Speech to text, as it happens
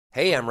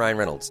Hey, I'm Ryan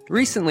Reynolds.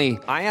 Recently,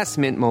 I asked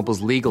Mint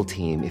Mobile's legal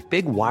team if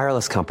big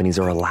wireless companies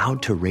are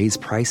allowed to raise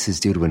prices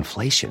due to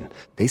inflation.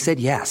 They said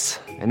yes.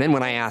 And then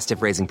when I asked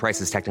if raising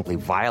prices technically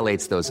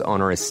violates those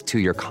onerous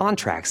two-year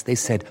contracts, they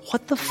said,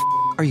 "What the f***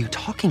 are you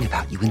talking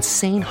about, you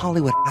insane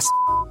Hollywood ass?"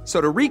 So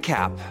to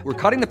recap, we're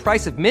cutting the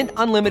price of Mint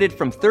Unlimited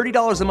from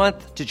 $30 a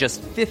month to just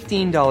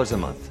 $15 a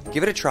month.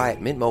 Give it a try at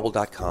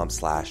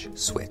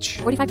mintmobile.com/switch.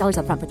 $45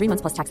 up front for 3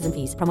 months plus taxes and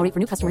fees. Promo rate for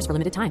new customers for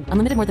limited time.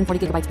 Unlimited more than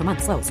 40 gigabytes per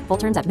month. Slows full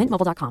terms at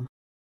mintmobile.com.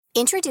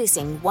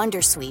 Introducing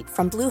Wondersuite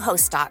from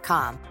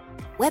Bluehost.com.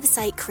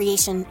 Website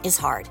creation is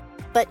hard,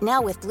 but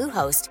now with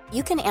Bluehost,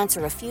 you can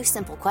answer a few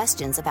simple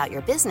questions about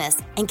your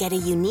business and get a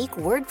unique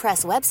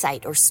WordPress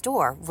website or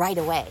store right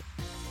away.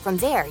 From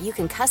there, you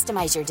can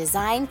customize your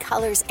design,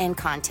 colors, and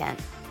content.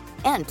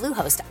 And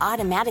Bluehost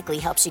automatically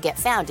helps you get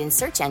found in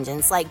search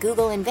engines like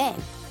Google and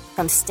Bing.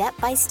 From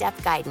step-by-step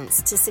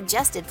guidance to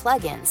suggested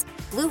plugins,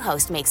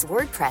 Bluehost makes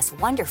WordPress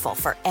wonderful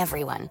for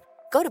everyone.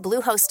 Go to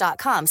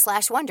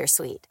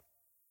bluehost.com/wondersuite.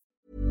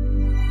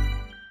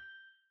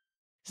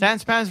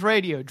 Sanspans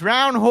Radio.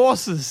 Drown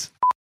horses.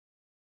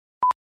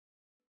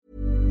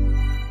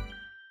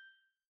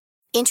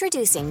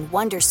 Introducing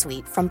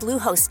Wondersuite from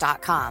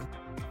Bluehost.com.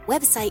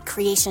 Website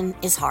creation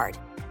is hard,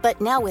 but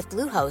now with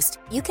Bluehost,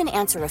 you can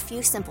answer a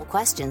few simple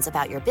questions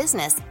about your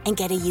business and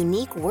get a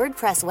unique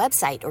WordPress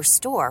website or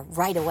store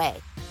right away.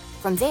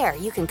 From there,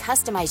 you can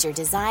customize your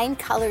design,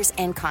 colors,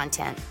 and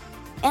content.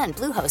 And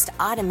Bluehost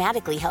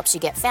automatically helps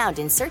you get found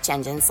in search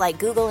engines like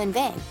Google and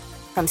Bing.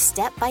 From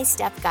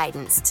step-by-step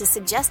guidance to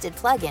suggested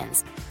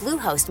plugins,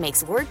 Bluehost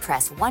makes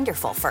WordPress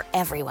wonderful for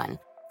everyone.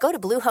 Go to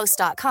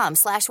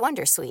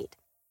bluehost.com/wondersuite.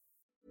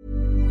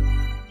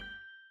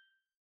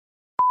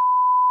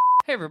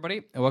 Hey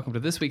everybody, and welcome to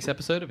this week's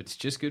episode of It's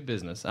Just Good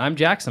Business. I'm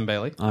Jackson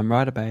Bailey. I'm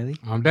Ryder Bailey.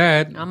 I'm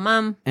Dad. I'm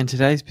Mum. And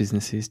today's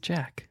business is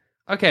Jack.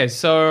 Okay,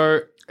 so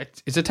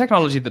it's a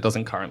technology that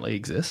doesn't currently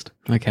exist.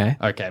 Okay.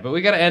 Okay, but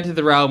we got to enter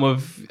the realm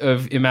of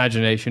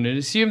imagination and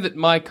assume that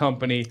my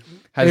company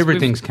has...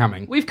 Everything's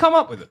coming. We've come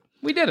up with it.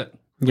 We did it.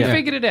 Yeah. We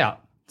figured it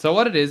out. So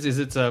what it is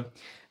it's a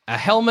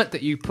helmet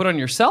that you put on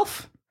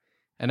yourself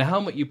and a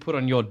helmet you put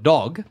on your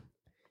dog.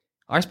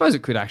 I suppose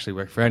it could actually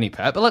work for any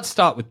pet, but let's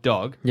start with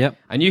dog. Yep.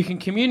 And you can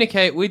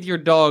communicate with your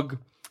dog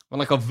on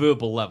like a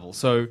verbal level.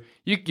 So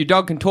your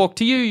dog can talk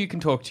to you, you can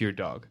talk to your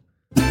dog.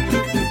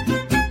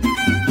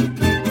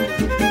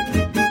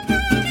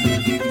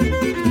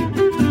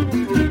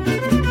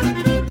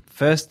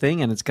 First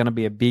thing, and it's going to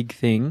be a big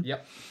thing.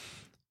 Yep.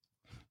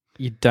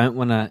 You don't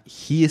want to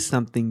hear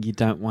something you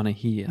don't want to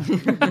hear.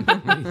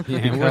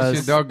 Yeah, what's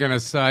your dog going to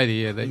say to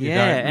you that you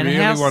don't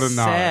really want to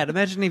know? Sad.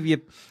 Imagine if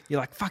you're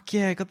like, fuck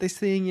yeah, I got this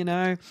thing, you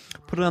know,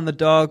 put it on the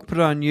dog, put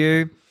it on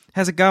you.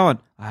 How's it going?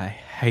 I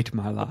hate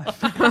my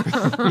life.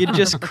 You'd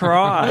just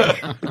cry.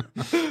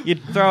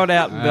 You'd throw it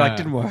out and be like,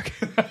 didn't work.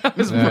 It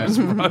was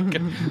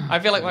broken. I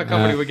feel like my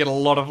company would get a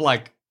lot of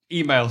like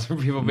emails from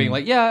people being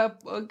like, yeah,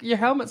 your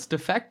helmet's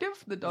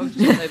defective. The dog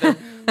just say they're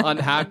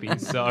unhappy,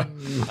 so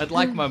I'd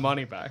like my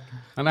money back.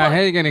 I know, how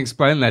are you going to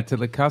explain that to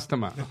the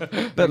customer?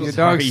 But your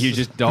dog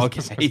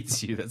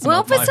hates you. That's Well,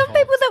 not for my some fault.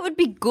 people that would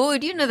be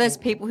good. You know those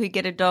people who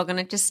get a dog and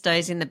it just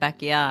stays in the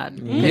backyard.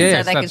 Yes,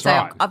 so they can that's say,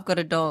 right. I've got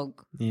a dog.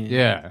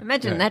 Yeah.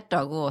 Imagine that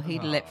dog.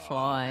 He'd let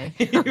fly.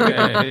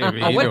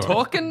 Oh, we're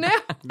talking now?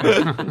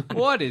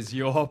 What is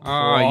your problem?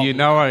 Oh, you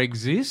know I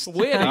exist?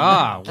 Where do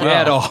you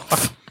get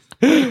off?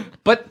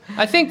 But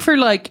I think for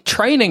like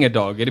training a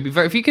dog, it'd be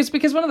very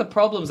because one of the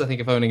problems I think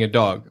of owning a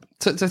dog.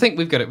 So I think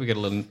we've got a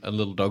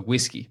little dog,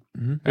 Whiskey,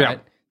 right?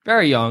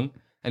 Very young,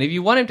 and if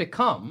you want him to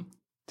come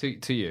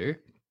to you,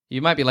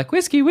 you might be like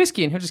Whiskey,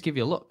 and he'll just give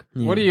you a look.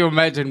 Yeah. What do you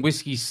imagine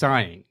Whiskey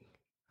saying?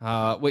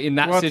 Well, in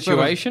that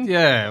situation,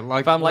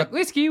 like if I'm like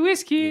Whiskey,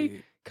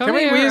 come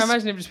here, I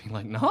imagine him just being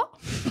like, no,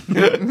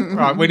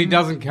 right when he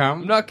doesn't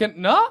come, I'm not gonna,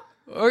 no,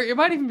 or it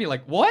might even be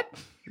like, what?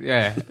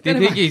 Yeah, do you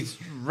think he's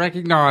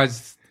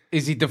recognised?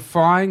 Is he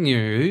defying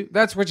you?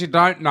 That's what you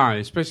don't know,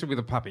 especially with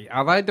a puppy.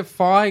 Are they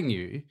defying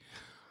you,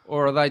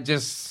 or are they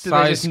just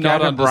so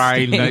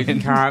scatterbrained they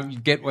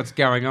can't get what's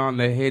going on?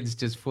 Their head's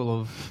just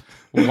full of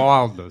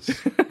wildness.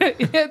 But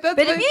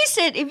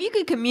if you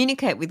could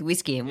communicate with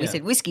Whiskey and we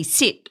said, Whiskey,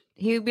 sit,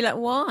 he would be like,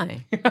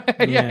 why?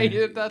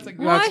 Yeah, that's a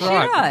good. Why should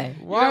I?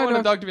 Why don't want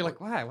a dog to be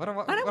like, why? What am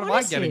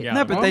I getting out?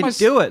 No, of but it? they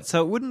do it,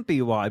 so it wouldn't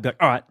be why. Be like,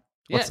 all right,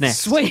 what's next?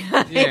 Sweet.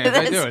 Yeah,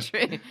 they do it.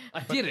 True. I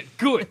did it.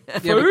 Good.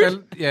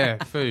 Food?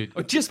 Food? Food.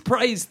 Or just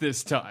praise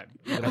this time.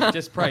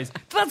 Just praise.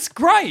 That's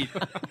great.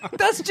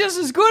 That's just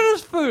as good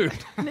as food.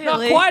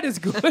 Not quite as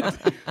good,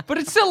 but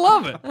I still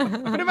love it.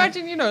 But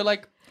imagine,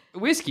 like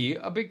Whiskey,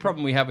 a big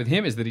problem we have with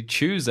him is that he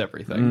chews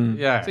everything.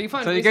 Yeah. So you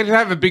find you can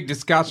have a big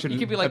discussion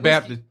could be like,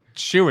 about Whiskey, the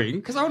chewing.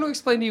 because I want to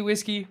explain to you,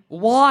 Whiskey,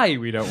 why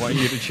we don't want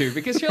you to chew.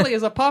 Because surely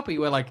as a puppy,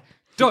 we're like,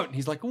 don't. And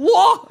he's like,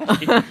 what?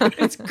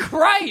 It's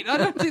great. I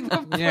don't think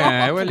the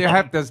Yeah, well, you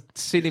have to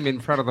sit him in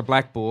front of the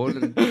blackboard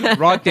and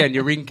write down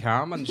your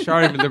income and show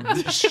him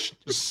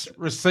the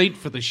receipt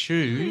for the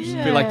shoes.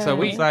 Be like, so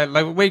we Say,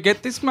 like, we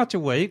get this much a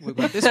week. We've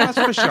got this much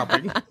for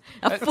shopping.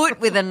 A foot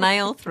with a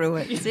nail through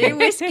it. See,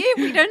 Whiskey,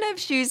 we don't have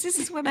shoes. This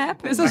is what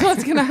happens. This is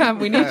what's going to happen.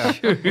 We need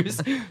shoes.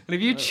 And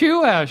if you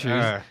chew our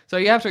shoes, so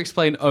you have to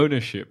explain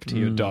ownership to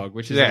your dog,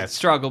 which is a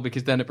struggle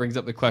because then it brings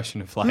up the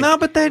question of like, No,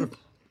 but then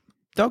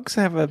dogs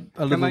have a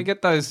little. Can they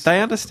get those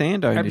They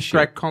understand ownership.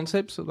 abstract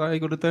concepts? Are they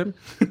good at them?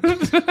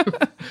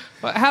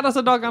 But how does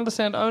a dog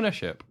understand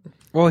ownership?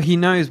 Well, he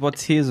knows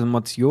what's his and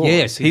what's yours.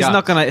 Yes, he he's does.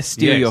 not going to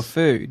steal Yes. your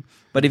food.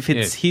 But if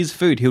it's his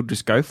food, he'll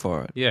just go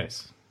for it.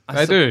 Yes,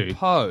 I they do.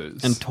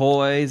 suppose. And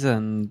toys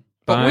and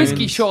But bones.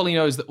 Whiskey surely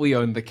knows that we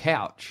own the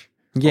couch.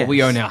 Yes. Or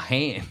we own our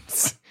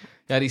hands.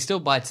 Yet he still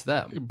bites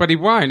them. But he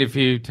won't if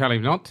you tell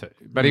him not to.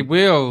 But he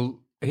will.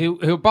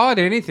 He'll bite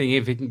anything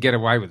if he can get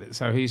away with it.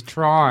 So he's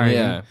trying.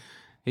 Yeah.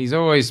 He's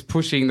always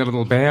pushing the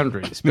little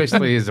boundary,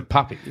 especially as a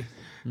puppy,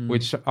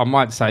 which I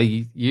might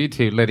say you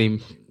two let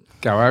him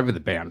go over the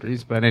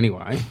boundaries. But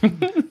anyway,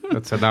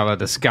 that's another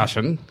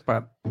discussion.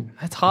 But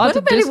It's hard What to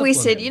about if we discipline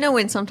said, him. you know,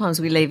 when sometimes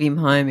we leave him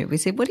home, if we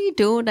said, what are you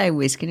doing today,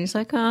 Whiskey? And he's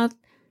like, oh, I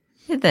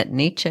had that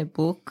Nietzsche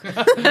book.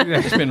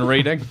 He's been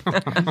reading.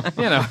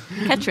 You know.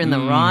 Catcher in the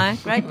Rye.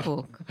 Great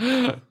book.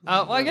 Well,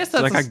 I guess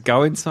So that's I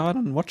go inside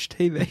and watch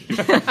TV.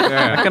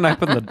 I can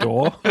open the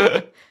door.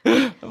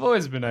 I've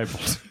always been able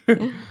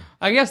to.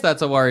 I guess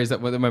that's a worry is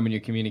that at the moment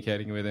you're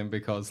communicating with him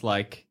because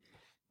like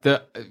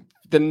the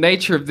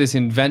nature of this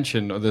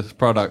invention or this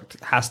product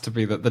has to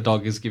be that the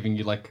dog is giving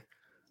you like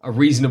a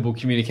reasonable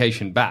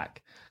communication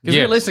back. Because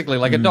Yes. realistically,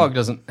 like a dog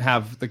doesn't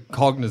have the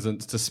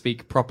cognizance to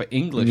speak proper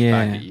English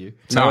back at you.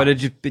 So No.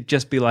 it'd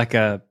just be like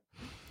a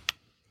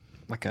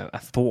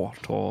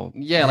thought, or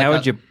Yeah, like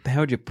how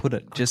would you put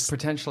it? Just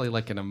Potentially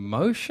like an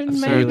emotion,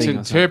 so maybe. it's feeling or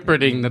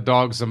interpreting the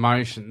dog's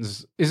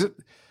emotions. Is it?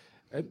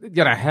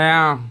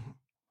 How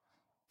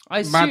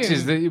I much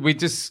assume- is we're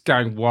just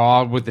going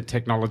wild with the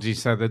technology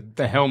so that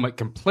the helmet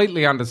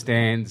completely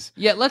understands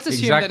Yeah, let's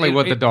assume exactly that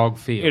what the dog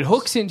feels. It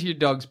hooks into your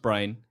dog's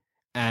brain,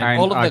 and And-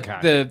 all of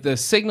okay. the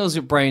signals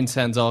your brain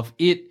sends off,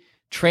 it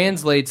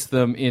translates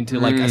them into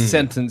like a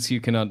sentence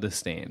you can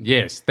understand.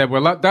 Yes,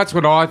 that's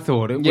what I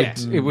thought. Yeah.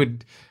 It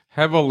would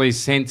have all these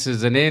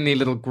sensors, and any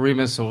little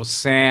grimace or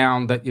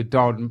sound that your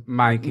dog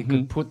make, it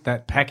could put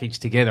that package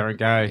together and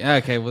go,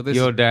 Okay, well this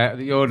your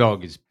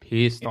dog is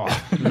pissed off.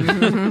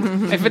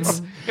 if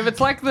it's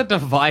like the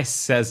device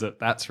says it,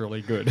 that's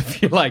really good.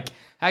 If you're like,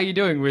 "How you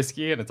doing,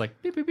 Whiskey?" and it's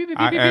like, beep, beep, beep, beep,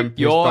 I beep, am beep. pissed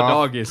Your off.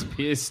 dog is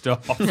pissed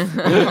off.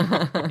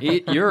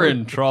 You're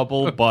in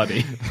trouble,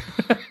 buddy.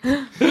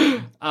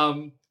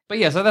 But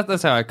yeah, so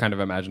that's how I kind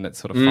of imagine it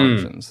sort of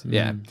functions.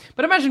 Yeah,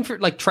 but imagine for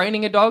like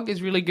training a dog is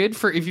really good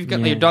for if you've got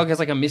your dog has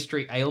like a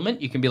mystery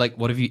ailment, you can be like,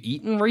 "What have you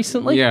eaten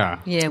recently?" Yeah.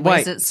 Yeah, wait.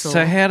 where's it sore?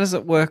 So how does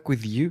it work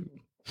with you?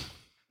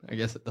 I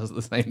guess it does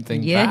the same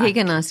thing. yeah, back. he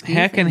can ask you.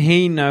 How can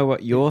he know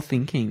what you're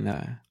thinking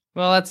though?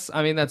 Well, that's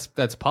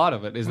part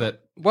of it. Is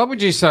that What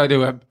would you say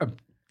to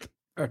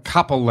a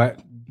couple that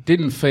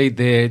didn't feed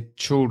their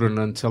children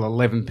until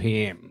 11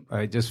 p.m.?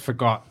 They just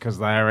forgot because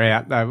they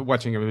were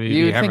watching a movie,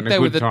 you would having think a they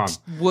were good the time.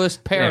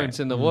 worst parents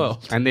in the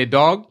world? And their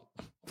dog?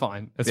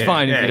 Fine, it's Yeah,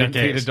 fine if yeah, you who don't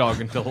feed a cares? dog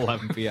until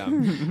 11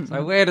 p.m.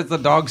 So where does the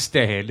dog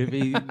stand if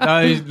he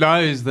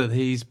knows that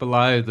he's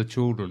below the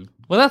children?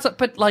 Well,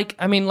 but like,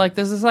 I mean, like,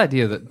 there's this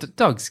idea that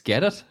dogs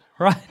get it,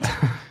 right?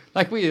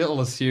 Like, we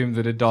all assume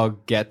that a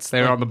dog gets.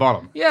 They're on the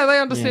bottom. Yeah, they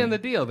understand the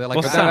deal. They're like,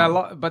 Well, But,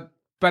 some- they're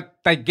but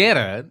they get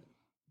it.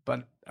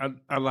 But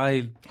are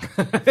they?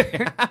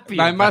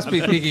 They must be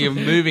thinking of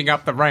moving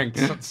up the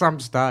ranks at some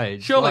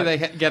stage. surely Like,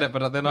 they get it,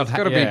 but they're not. There's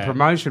got to be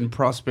promotion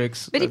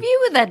prospects. But if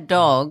you were that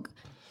dog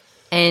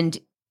and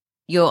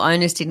your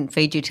owners didn't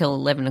feed you till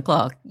 11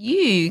 o'clock,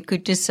 you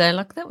could just say,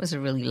 like, that was a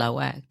really low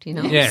act, you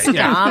know? Yeah, I'm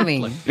yeah.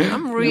 starving.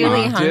 I'm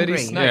really hungry. dirty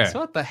snakes. Yeah.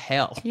 What the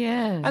hell?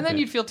 Yeah. And then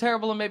you'd feel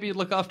terrible, and maybe you'd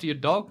look after your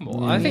dog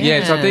more. I think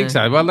Yes, I think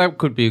so. Well, that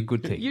could be a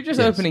good thing. you're just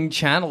Yes. opening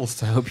channels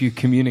to help you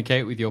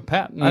communicate with your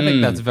pet. I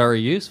think that's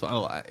very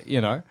useful.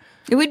 You know.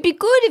 It would be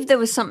good if there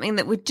was something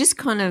that would just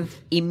kind of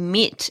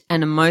emit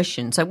an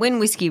emotion. So when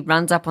Whiskey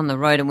runs up on the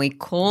road and we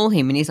call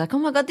him and he's like, oh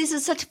my God, this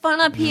is such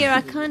fun up here. I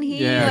can't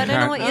hear Yeah, you. I I don't know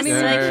can't- what you're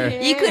yeah.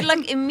 saying. You could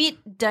like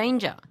emit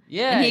danger.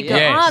 Yeah, And he'd go,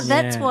 yeah. oh,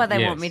 that's Yes. why they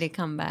Yes. want me to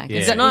come back. Yeah.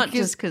 It's not Because-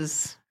 just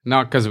because...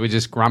 Not because we're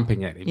just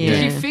grumping at him.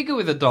 Yeah. You figure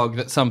with a dog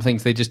that some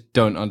things they just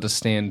don't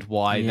understand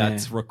why Yeah.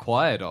 that's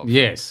required of.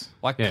 Yes.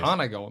 Why Yes.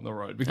 can't I go on the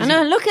road? I Because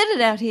know, look at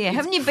it out here.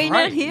 Haven't you been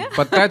out great. here?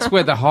 But that's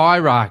where the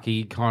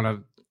hierarchy kind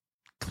of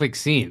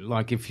clicks in.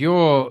 Like if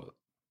you're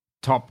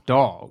top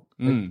dog,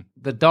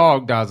 the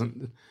dog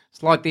doesn't.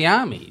 It's like the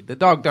army. The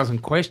dog doesn't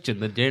question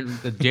the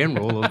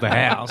general of the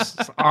house.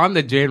 I'm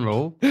the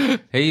general.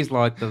 He's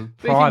like the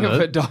thinking of a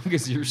private. dog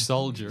as your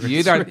soldier. You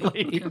it's don't.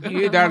 really-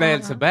 You don't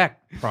answer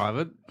back,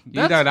 private. You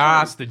That's don't true.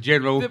 ask the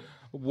general.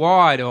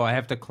 Why do I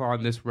have to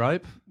climb this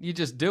rope? You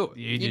just do it.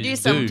 You do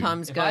just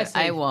sometimes go I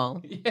say-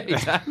 AWOL. Yeah,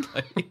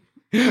 exactly.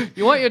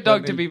 You want your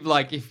dog to be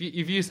like, if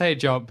you say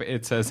jump,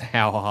 it says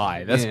how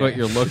high. That's what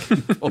you're looking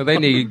for. Well,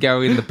 then you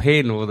go in the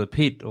pen or the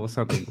pit or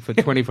something for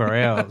 24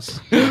 hours.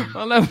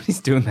 Well,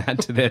 nobody's doing that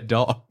to their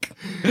dog.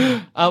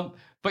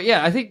 But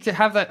yeah, I think to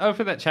have that,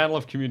 open that channel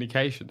of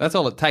communication, that's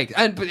all it takes.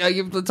 And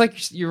it's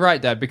like, you're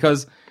right, Dad,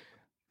 because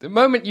the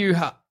moment you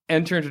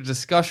enter into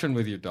discussion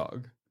with your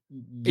dog,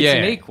 it's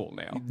an equal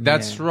now.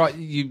 That's right.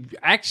 You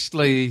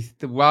actually,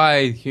 the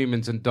way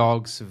humans and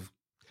dogs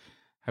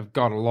have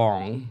got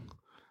along,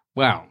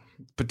 well,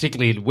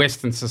 particularly in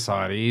Western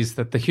society, is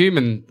that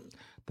the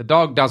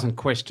dog doesn't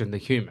question the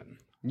human.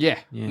 Yeah.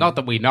 Not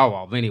that we know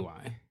of,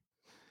 anyway.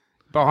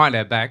 Behind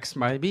our backs,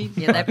 maybe.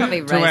 Yeah, they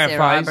probably To raise our their face.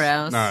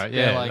 eyebrows. No,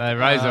 Yeah, like, they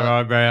raise their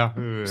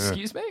eyebrow.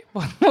 Excuse me?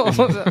 What was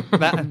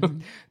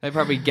that? They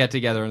probably get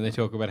together and they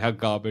talk about how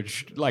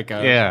garbage, something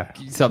their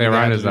they had to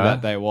owners do are.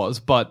 that day was.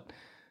 But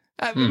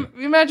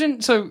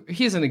imagine, so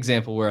here's an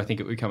example where I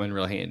think it would come in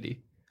real handy.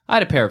 I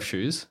had a pair of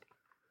shoes.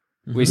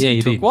 Whiskey Yeah,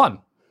 you took did. one.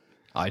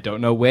 I don't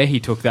know where he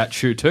took that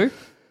shoe to.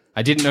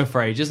 I didn't know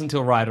for ages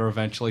until Ryder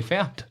eventually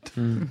found it.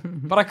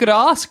 But I could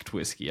have asked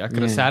Whiskey. I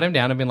could have sat him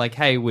down and been like,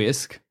 hey,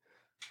 Whisk,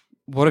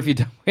 what have you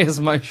done? Where's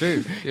my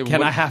shoe?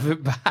 Can I have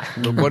it back?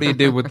 But what do you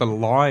do with the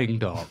lying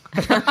dog?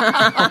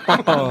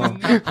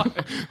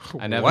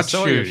 I never What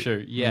saw shoe? your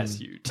shoe. Yes,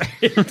 you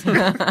did.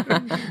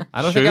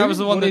 I don't think I was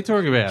the one What are you that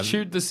talking about?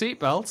 chewed the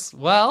seatbelts.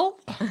 Well,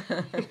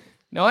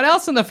 no one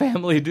else in the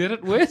family did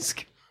it,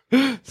 Whisk.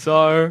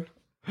 So,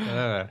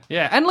 yeah.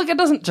 And look, it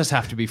doesn't just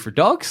have to be for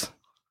dogs.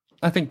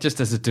 I think just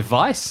as a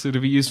device,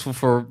 it'll be useful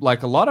for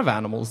like a lot of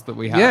animals that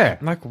we have. Yeah,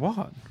 Like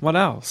what? What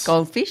else?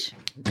 Goldfish.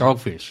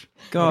 goldfish.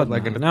 God,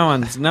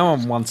 no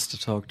one wants to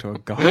talk to a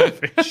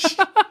goldfish.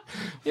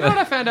 You know what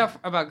I found out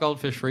about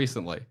goldfish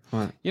recently?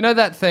 What? You know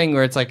that thing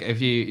where it's like if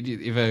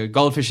a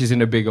goldfish is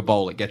in a bigger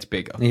bowl, it gets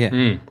bigger.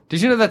 Yeah.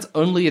 Did you know that's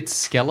only its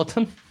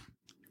skeleton?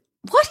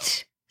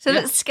 What? So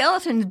that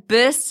skeleton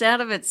bursts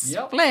out of its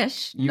Yep.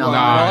 flesh? No,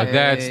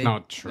 that's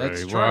not true.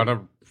 That's true. What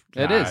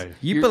It is.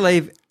 You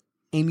believe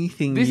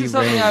anything This you is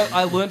something read.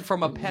 I learned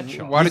from a pet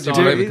shop. Why did you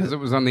So- believe it? Because it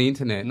was on the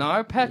internet.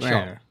 No, pet shop.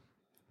 Where?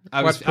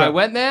 I What I pet-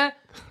 went there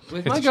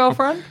with my Pet shop.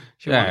 girlfriend.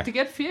 She Yeah. wanted to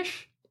get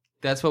fish.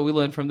 That's what we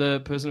learned from the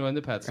person who owned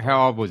the pet store.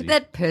 How old was he?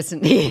 That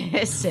person,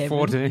 yeah, 7.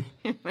 14.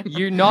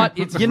 You're not.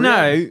 It's You real.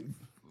 know,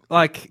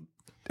 like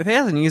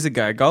 1,000 years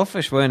ago,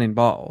 goldfish weren't in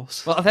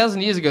bowls. Well,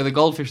 1,000 years ago, the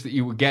goldfish that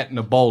you would get in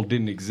a bowl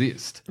didn't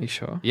exist. Are you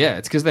sure? Yeah,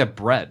 it's because they're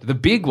bred. The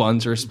big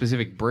ones are a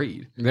specific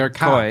breed. They're a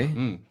Koi.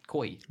 carp.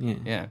 Koi.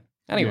 Yeah.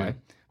 Anyway,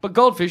 but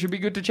goldfish would be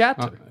good to chat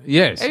to.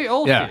 Yes. Hey,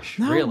 old Yeah. fish.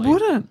 No, really? it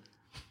wouldn't.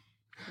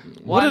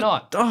 Why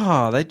not?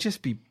 Oh, they'd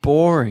just be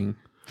boring.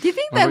 Do you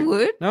think they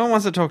would? No one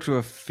wants to talk to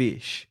a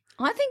fish.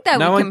 I think they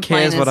No would one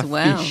complain cares what as a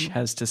well. fish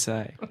has to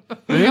say.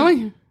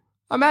 Really?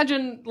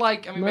 Imagine,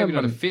 maybe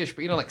not a fish,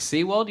 but like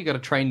SeaWorld, you got to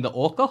train the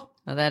orca.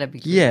 Oh, that'd be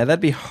cute. Yeah, that'd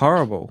be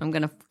horrible. I'm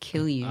going to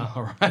kill you.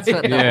 All right. That's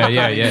what Yeah, they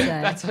yeah, would yeah. say.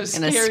 That's so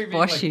Gonna scary. being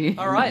squash like, you.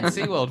 All right,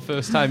 SeaWorld,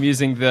 first time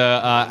using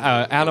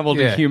the animal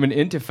to Yeah. human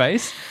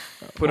interface.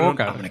 Put it on.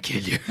 Orca. I'm going to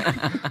kill you.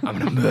 I'm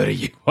going to murder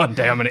you. One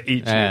day I'm going to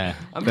eat you. Yeah.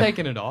 I'm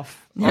taking it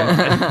off. All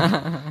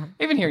right.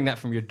 Even hearing that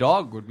from your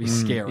dog would be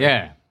scary.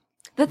 Yeah.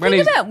 The When thing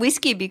he's- about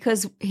Whiskey,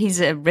 because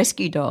he's a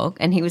rescue dog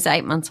and he was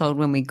 8 months old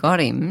when we got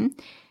him,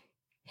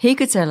 he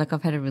could say, like,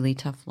 I've had a really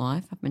tough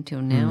life up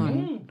until now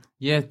and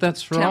Yeah,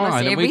 that's right. tell us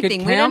And everything.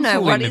 could We don't know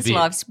counsel what him a his bit.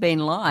 life's been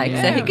like.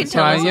 Yeah. So he could So,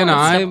 tell us all you the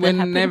stuff know, that we're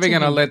happened never to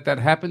going to him. let that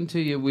happen to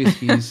you,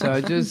 Whiskey.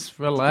 So just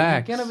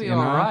relax. You're going to be you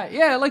all know? right.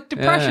 Yeah, like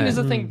depression Yeah. is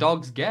a thing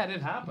dogs get.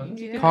 It happens.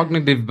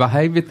 Cognitive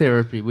behavior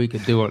therapy we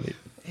could do on it.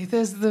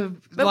 There's the.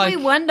 But we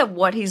wonder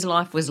what his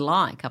life was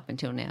like up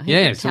until now. He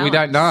Yeah, could so we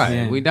tell don't us. know.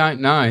 Yeah. We don't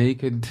know. He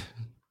could.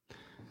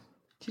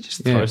 Did you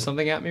just Yeah. throw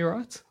something at me,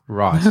 right?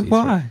 Right. he's right.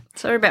 Why?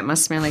 Sorry about my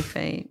smelly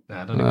feet.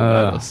 Nah, I don't even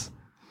notice.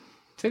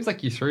 Seems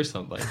like you threw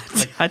something.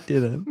 Like, I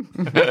didn't.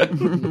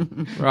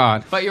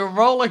 Right. but you're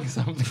rolling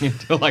something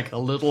into like a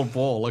little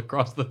ball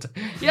across the.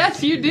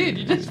 Yes, you did.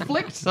 You just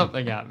flicked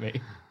something at me.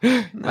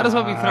 Might as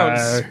well be throwing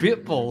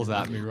spitballs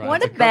at me, right?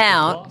 What across the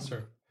about-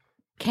 classroom.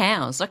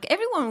 Cows. Like,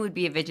 everyone would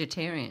be a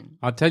vegetarian.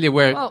 I'll tell you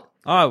where. Well,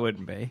 I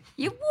wouldn't be.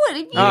 You would.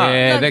 If you,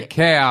 yeah, like, the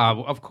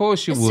cow. Of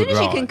course you as would. soon as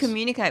you right. can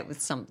communicate with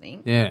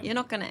something, Yeah. you're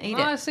not going to eat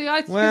I it. see.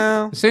 I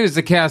Well, As soon as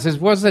the cow says,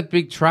 "What's that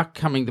big truck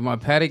coming to my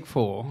paddock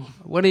for?"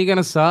 What are you going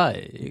to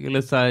say? You're going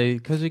to say,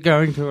 "Because you're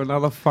going to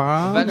another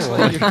farm."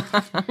 eventually,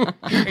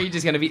 are you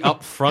just going to be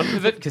upfront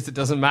with it because it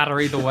doesn't matter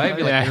either way?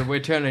 Be like, we're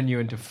turning you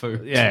into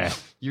food. Yeah.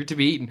 You're to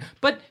be eaten.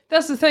 But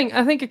that's the thing.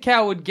 I think a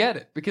cow would get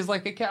it because,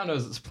 like, a cow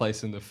knows its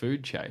place in the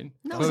food chain.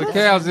 So the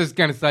cow's just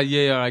going to say,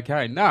 "Yeah,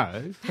 okay." No,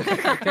 the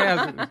cow's.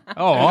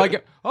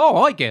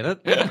 I get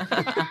it.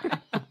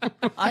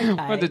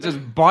 Want to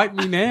just bite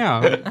me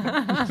now? Cut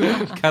Fair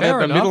out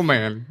the enough.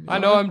 middleman. I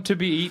know I'm to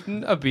be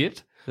eaten a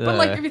bit. But,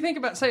 like, if you think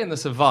about, say, in the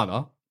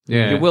savannah,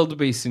 Yeah. Your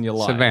wildebeest and your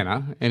lion.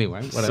 Savannah.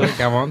 Anyway, whatever.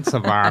 Go on,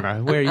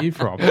 Savannah. Where are you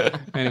from?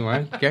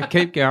 Anyway,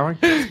 keep going.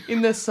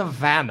 In the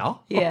savannah,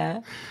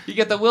 Yeah. you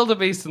get the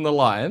wildebeest and the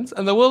lions,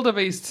 and the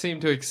wildebeest seem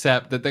to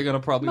accept that they're going to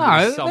probably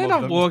No, lose some they're of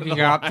not them walking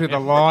the up to the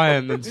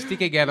lion and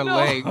sticking out a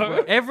leg.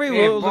 Every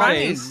They're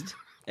wildebeest,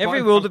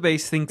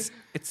 wildebeest thinks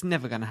it's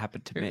never going to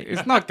happen to me.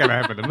 It's not going to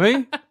happen to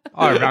me.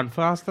 I run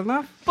fast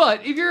enough.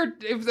 But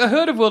if a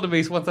herd of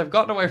wildebeest, once they've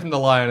gotten away from the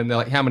lion and they're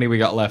like, how many we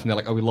got left? And they're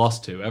like, oh, we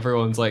lost 2.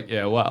 Everyone's like,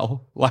 yeah,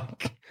 well,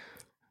 like,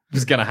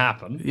 it's going to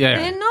happen. Yeah.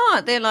 They're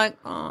not. They're like,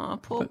 oh,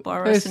 poor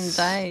Boris and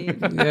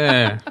Dave.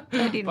 Yeah.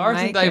 They didn't Boris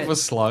and make Dave it.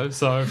 was slow,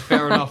 so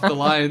fair enough, the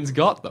lions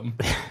got them.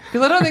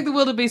 Because I don't think the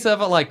wildebeest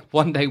ever like,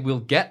 one day we'll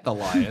get the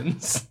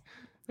lions.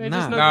 They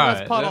just know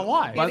that's part of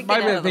life. Gotta But get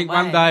maybe out they of the think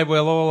one way. day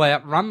we'll all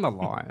outrun the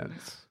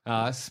lions.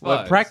 I We're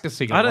suppose.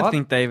 practicing a I don't lot.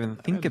 think they even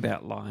think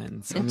about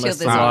lions Until unless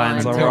the there's a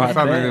lions lion. are Until right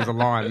suddenly there. there's a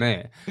lion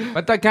there.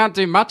 But they can't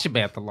do much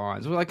about the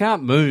lions. Well, they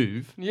can't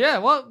move. Yeah,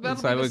 well, that'll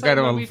So be the we'll same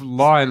go when to we a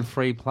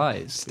lion-free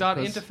place. start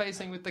because-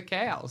 interfacing with the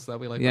cows. They'll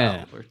be like,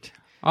 Yeah.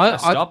 well, we're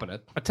stopping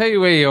it. I tell you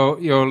where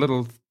your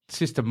little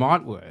system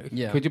might work.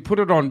 Yeah. Could you put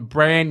it on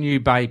brand new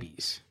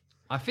babies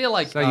I feel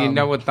like so you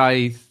know what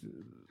they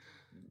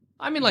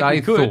I mean, like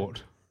we could.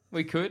 thought?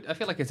 We could. I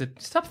feel like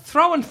stop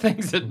throwing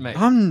things at me.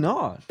 I'm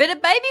not. But a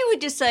baby would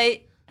just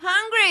say,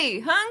 hungry,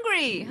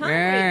 hungry, hungry.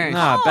 Yeah.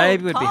 Nah, Cold,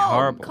 baby would be cold,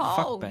 horrible.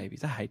 cold. Fuck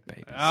babies. I hate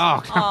babies.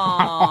 Oh, come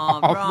Oh,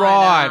 on.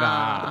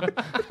 Ryder.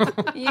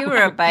 You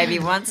were a baby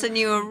once and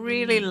you were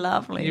really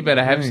lovely. You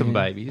better have some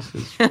babies.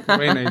 'Cause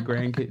we need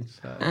grandkids.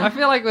 So. I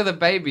feel like with a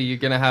baby, you're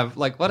gonna have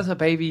like, what is a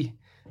baby?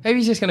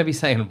 Baby's just gonna be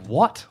saying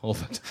what all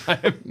the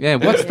time. Yeah,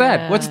 what's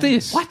that? What's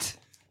this? What?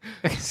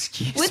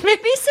 Excuse Would me.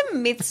 there be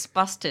some myths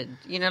busted?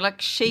 You know,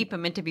 like sheep are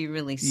meant to be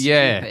really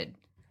Yeah. stupid.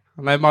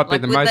 They might be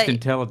Like, the would most they-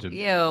 intelligent.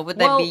 Yeah, or would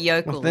Well- they be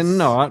yokels? They're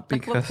not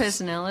Like, what because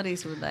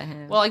personalities would they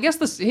have? Well, I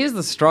guess here's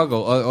the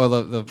struggle or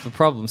the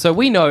problem. So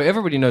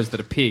everybody knows that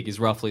a pig is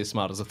roughly as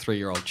smart as a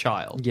 3-year-old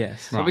child.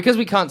 yes. But because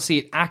we can't see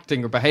it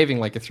acting or behaving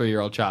like a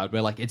 3-year-old child,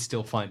 we're like, it's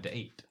still fine to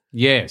eat.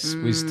 Yes,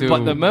 we still.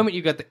 But the moment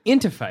you got the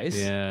interface,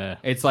 Yeah.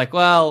 it's like,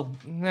 well,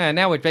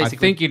 now we're I basically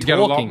think you'd get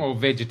a lot talking. more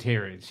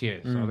vegetarians.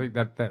 Yes, I think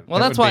that. Well,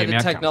 that that's would why be the an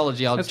outcome.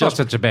 technology. I'll That's just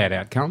not such a bad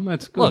outcome.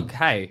 That's good. look.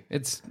 Hey,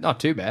 it's not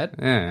too bad.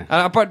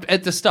 Yeah. But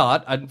at the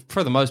start,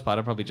 for the most part,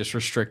 I'd probably just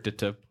restrict it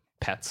to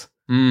pets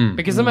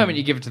because the moment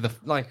you give it to the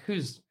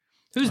who's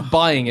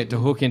buying it to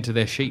hook into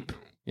their sheep?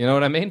 You know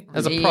what I mean?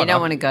 As a you product,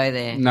 don't want to go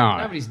there. No,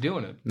 nobody's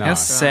doing it. no. How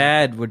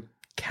sad would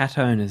cat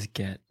owners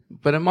get?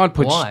 But it might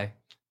put. Why?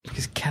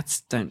 Because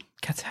cats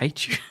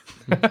hate you.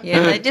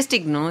 Yeah, they just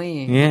ignore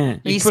you. Yeah.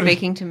 Are you put it-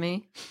 speaking to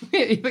me?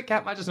 The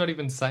cat might just not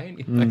even say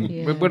anything.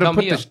 Yeah. We would have Come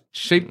put here. the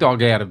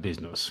sheepdog out of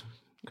business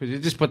because you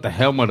just put the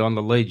helmet on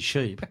the lead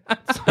sheep.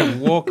 So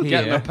walk Get in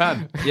the here.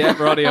 pen. Yeah,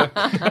 radio.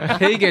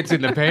 He gets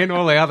in the pen.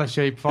 All the other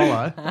sheep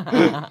follow.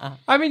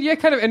 I mean, yeah,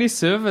 kind of any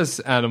service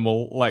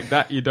animal like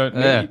that you don't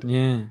need.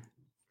 Yeah.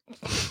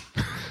 Yeah.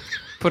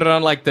 Put it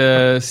on like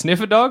the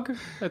sniffer dog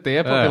at the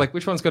airport. Yeah. You're like,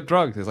 which one's got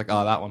drugs? It's like,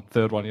 oh, that one.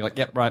 Third one. You're like,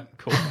 yep, right,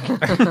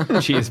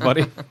 cool. Cheers,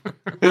 buddy.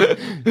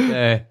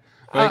 Yeah.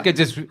 Well,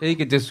 he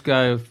could just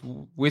go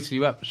whisk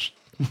you up.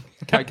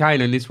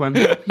 Cocaine in this one.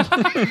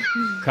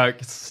 Coke,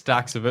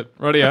 stacks of it.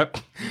 Radio.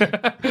 All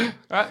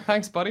right,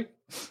 thanks, buddy.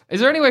 Is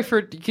there any way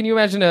can you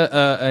imagine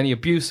any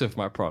abuse of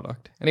my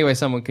product? Any way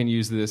someone can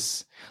use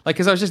this? Like,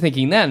 because I was just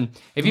thinking then,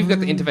 if you've got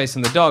the interface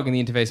on the dog and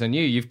the interface on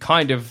you, you've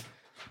kind of,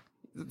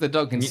 the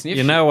dog can sniff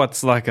You know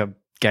what's like a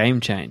game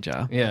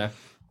changer? Yeah.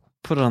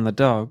 Put it on the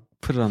dog,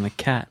 put it on the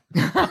cat.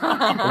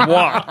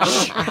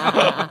 Watch.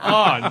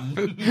 Oh,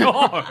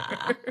 no.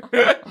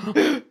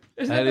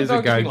 Isn't That the is a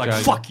dog just being game like,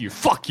 changer. fuck you,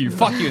 fuck you,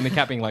 fuck you, and the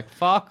cat being like,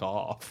 fuck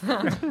off.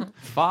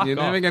 Fuck You're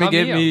off. never gonna Come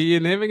get here. me. You're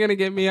never gonna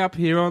get me up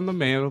here on the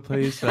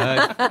mantelpiece. So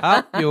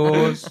up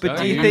yours. But Oh,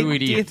 do you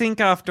idiot.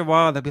 think after a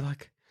while they'll be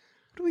like,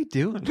 what are we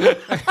doing?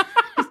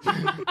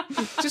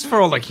 Just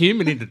for all the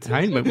human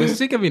entertainment, we're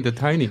sick of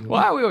entertaining.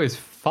 Why are we always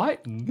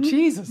fighting?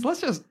 Jesus,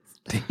 let's just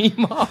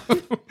team up.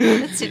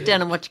 Let's sit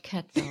down and watch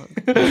Cat Dog.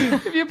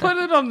 If you put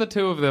it on the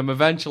two of them,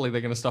 eventually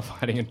they're going to stop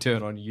fighting and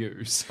turn on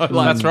you. So, like,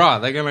 That's right.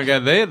 They're gonna go.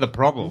 They're the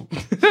problem.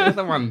 They're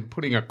the one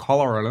putting a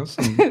collar on us.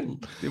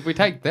 And, if we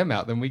take them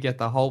out, then we get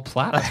the whole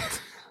planet.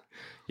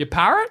 Your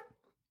parrot?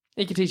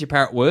 You can teach your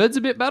parrot words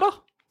a bit better.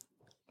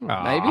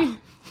 Maybe.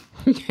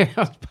 Yeah,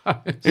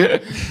 I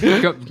suppose.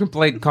 You've got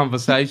complete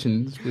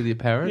conversations with your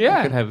parrot. Yeah.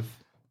 You could have.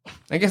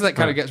 I guess that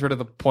kind of gets rid of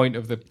the point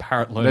of the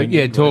parrot learning.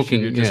 Yeah, English. talking.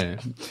 You're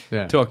just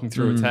Yeah. talking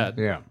through its head.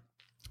 Yeah.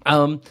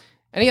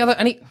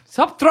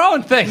 Stop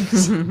throwing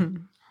things.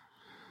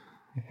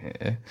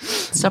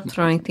 Stop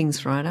throwing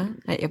things, Ryder,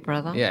 at your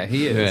brother. Yeah,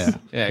 he is.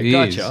 Yeah, he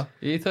gotcha.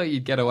 You thought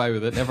you'd get away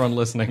with it. Everyone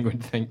listening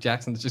would think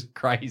Jackson's just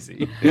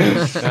crazy.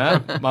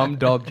 Huh? Mum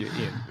dobbed you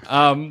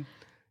in.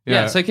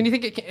 Yeah. So can you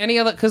think of any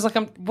other? Because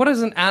what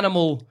is an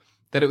animal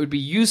that it would be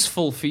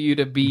useful for you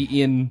to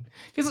be in?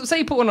 Because say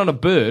you put one on a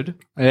bird,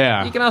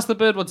 Yeah. you can ask the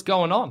bird what's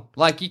going on.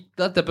 Like you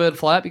let the bird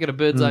fly up, you get a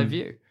bird's eye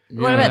view.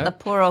 What about the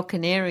poor old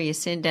canary you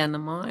send down the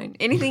mine?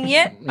 Anything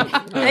yet?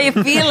 How are you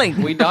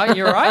feeling? We die.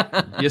 You're right.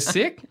 You're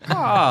sick.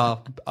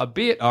 Oh, a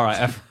bit. All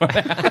right.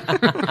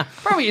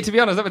 Probably, to be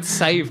honest, that would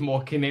save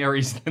more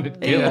canaries than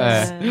it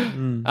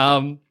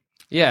kills.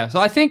 Yeah. So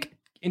I think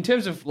in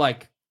terms of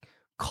like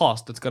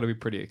cost, it's got to be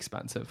pretty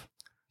expensive.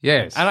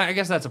 Yes. And I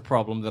guess that's a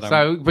problem that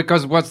So,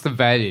 because what's the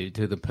value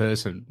to the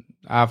person?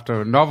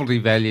 After a novelty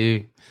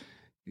value,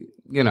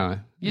 you know,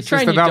 it's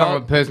train just your another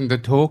dog- person to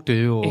talk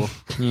to or...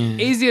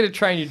 easier to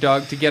train your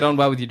dog to get on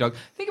well with your dog.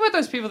 Think about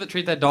those people that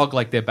treat their dog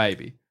like their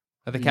baby.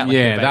 Like the cat like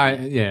their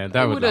baby.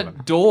 they would love it.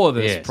 adore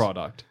this Yes.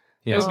 product.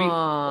 Yes. It would be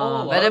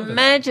all But over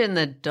imagine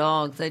the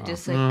dogs. They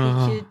just say,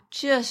 could you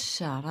just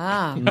shut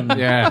up?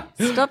 Yeah.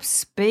 Stop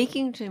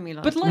speaking to me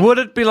like But that. like, Would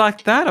it be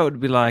like that, or would it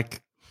be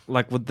like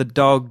would the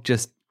dog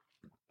just?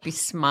 Be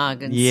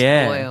smug and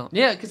Yeah. spoil.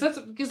 yeah,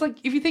 because like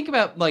if you think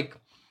about like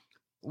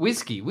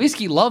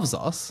Whiskey loves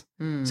us.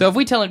 So if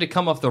we tell him to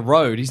come off the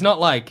road, he's not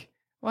like,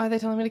 why are they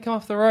telling me to come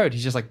off the road?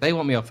 He's just like, they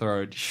want me off the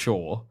road,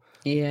 sure,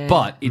 Yeah.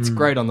 but it's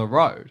great on the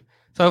road.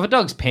 So if a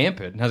dog's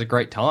pampered and has a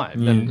great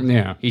time,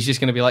 then he's just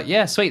going to be like,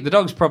 yeah, sweet. The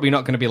dog's probably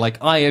not going to be like,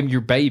 I am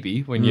your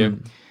baby when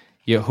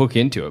you hook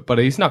into it, but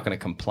he's not going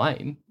to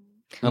complain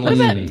unless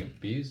he's being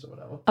abused or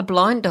whatever. a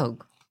blind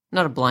dog.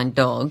 Not a blind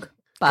dog,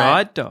 but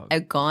Guide dog. a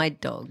guide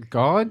dog.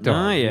 Guide dog.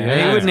 Oh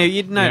yeah, he wouldn't.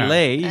 You'd know Yeah.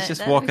 Lee. He's just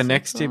that would walking be so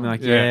next to him, cool.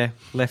 like Yeah.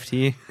 left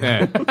here.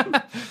 Yeah.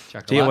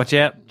 Chuck a Dear, left, watch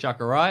out. Chuck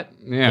a right.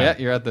 Yeah.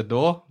 You're at the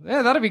door.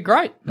 Yeah, that'd be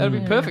great. That'd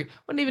be perfect.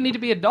 Wouldn't even need to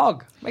be a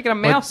dog. Make it a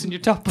mouse in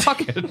your top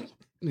pocket.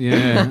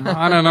 Yeah.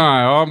 I don't know.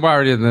 I'm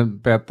worried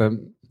about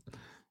the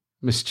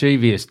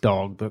mischievous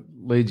dog that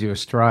leads you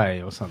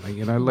astray or something,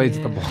 leads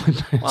the blind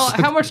person. Well,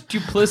 how much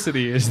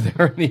duplicity is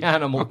there in the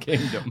animal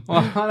kingdom?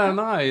 Well, I don't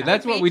know. That's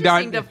It'd be what we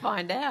don't. interesting to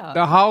find out.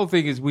 The whole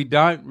thing is we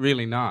don't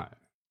really know.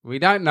 We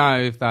don't know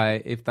if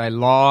they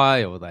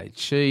lie or they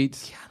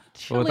cheat or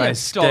Surely they a dog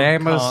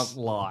scam us. can't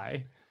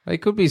lie. They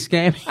could be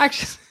scamming.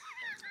 Actually,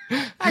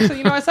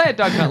 I say a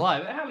dog can't lie,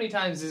 but how many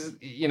times is,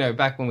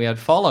 back when we had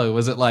Follow,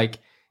 was it like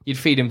you'd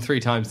feed him 3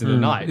 times in a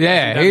night?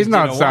 Yeah, He'd he's have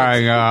not dinner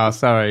saying, once. "Oh,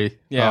 sorry."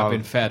 Yeah, oh, I've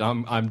been fed.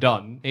 I'm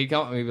done. He'd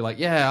come up and he'd be like,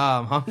 "Yeah,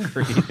 I'm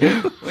hungry.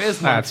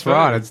 Where's my That's food?"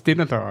 right. It's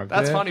dinner time.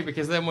 That's yeah. funny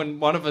because then when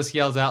one of us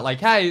yells out like,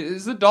 "Hey,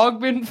 is the dog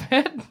been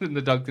fed?" and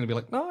the dog's gonna be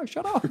like, "No,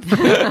 shut up.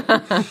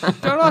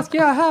 Don't ask."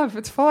 Yeah, I have.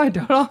 It's fine.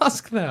 Don't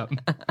ask them.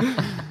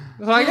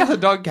 So I guess a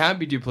dog can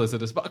be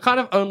duplicitous, but kind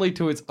of only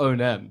to its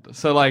own end.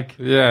 So like,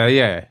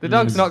 Yeah. the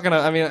dog's not gonna.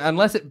 I mean,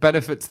 unless it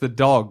benefits the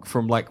dog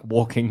from like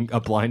walking a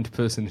blind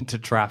person into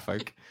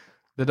traffic,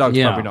 the dog's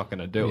probably not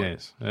gonna do it.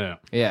 Yes. Yeah.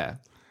 Yeah.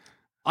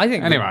 I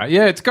think Anyway,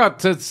 yeah,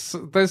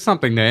 there's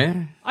something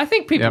there. I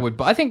think people Yep.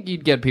 would. I think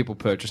you'd get people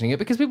purchasing it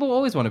because people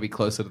always want to be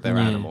closer to their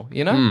animal.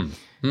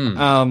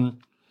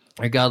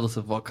 Regardless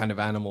of what kind of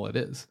animal it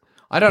is.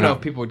 I don't know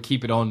if people would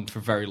keep it on for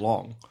very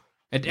long.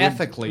 And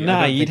ethically, I No,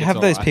 don't think you'd it's have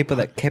all those right. people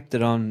that kept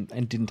it on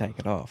and didn't take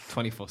it off.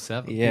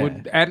 24/7. Yeah.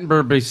 Would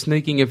Attenborough be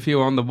sneaking a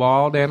few on the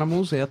wild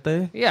animals out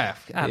there? Yeah,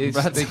 He'd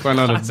that's sneak one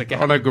on classic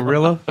a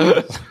gorilla.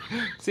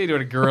 See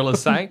what a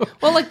gorilla's saying.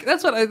 Well, like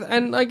that's what,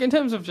 and like in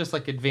terms of just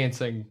like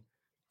advancing,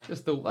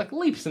 just the like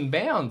leaps and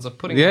bounds of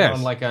putting it Yes.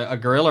 on like a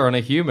gorilla and a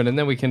human, and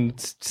then we can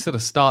sort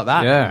of start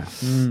that. Yeah.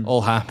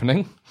 all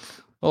happening.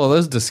 All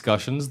those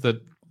discussions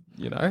that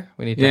we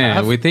need to Yeah,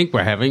 have. we think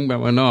we're having, but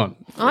we're not.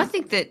 I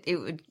think that it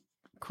would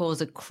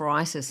cause a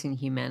crisis in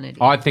humanity.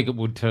 I think it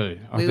would too.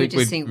 I we think would just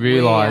we'd think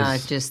realise. we are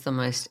just the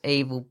most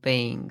evil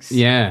beings.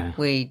 Yeah.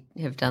 We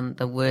have done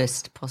the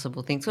worst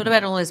possible things. What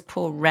about all those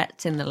poor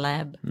rats in the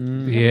lab?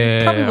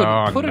 Yeah. Probably wouldn't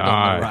oh, put it no.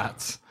 on the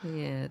rats.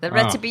 Yeah, the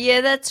rats would be,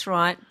 yeah, that's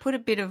right. Put a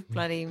bit of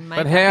bloody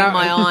makeup how- in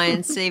my eye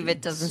and see if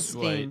it doesn't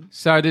sting.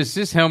 So does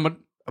this helmet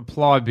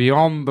apply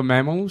beyond the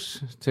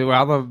mammals to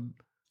other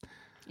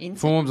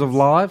Insects. forms of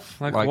life?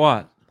 Like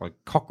what? Like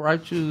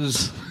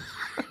cockroaches?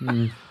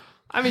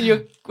 I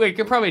mean, we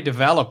could probably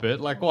develop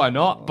it. Like, why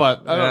not?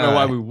 But I don't know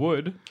why we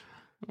would.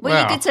 Well,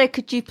 you Wow. could say,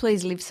 could you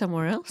please live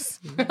somewhere else?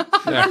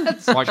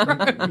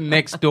 Like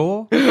next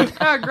door?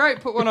 Oh, great.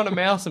 Put one on a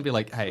mouse and be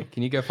like, hey,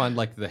 can you go find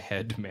like the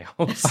head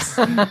mouse?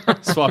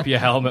 Swap your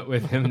helmet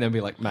with him and then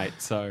be like, mate,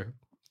 so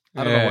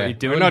I don't know what you're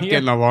doing We're not here.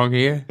 getting along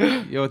here.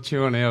 You're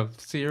chewing our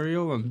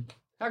cereal and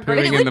How But great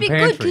it pooing in would the be good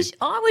pantry. because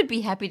I would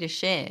be happy to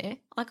share.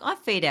 Like, I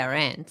feed our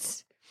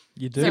ants.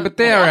 You do? Yeah, but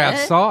they're Yeah.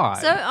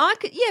 outside. So I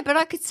could, yeah, but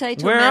I could say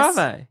to Where a are mouse,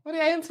 they? What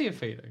are ants you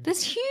feeding?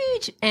 there's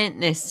huge ant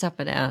nests up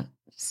at our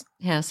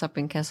house up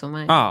in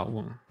Castlemaine. Oh,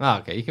 well, Oh,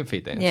 okay, you can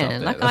feed the ants yeah, up there.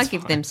 like I That's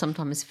give fine. them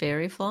sometimes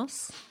fairy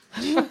floss.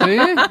 Do you?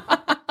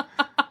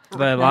 do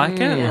they like it?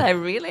 Yeah, they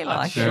really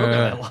like it.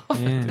 Yeah.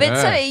 Yeah. But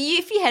so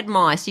if you had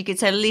mice, you could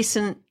say,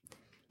 listen,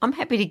 I'm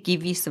happy to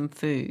give you some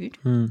food,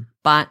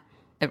 but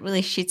it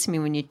really shits me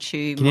when you chew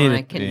You need my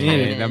a-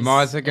 containers. Yeah, the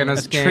mice are going to A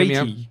scam treaty.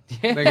 you.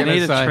 They're You going need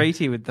to a say,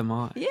 treaty with the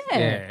mice. Yeah. yeah.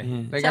 They're So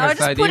going I'll to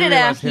say, just "Do put you it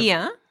out realise how-"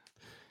 here,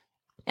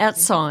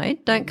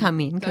 outside. Don't come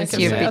in because come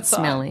you're a bit outside.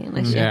 smelly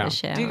unless you Yeah. have a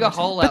shower. Dig or a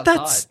hole But outside.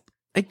 that's,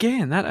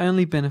 again, that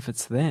only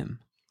benefits them.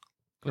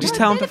 Just something.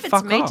 tell Well, them it to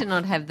benefits fuck me off. to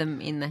not have them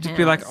in the house. Just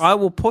be like, I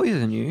will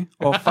poison you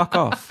or fuck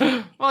off.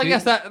 Well, Well, I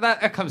guess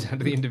that comes down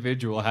to the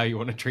individual, how you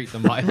want to treat the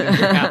mice.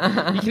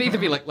 You can either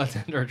be like, let's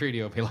enter a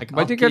treaty, or be like,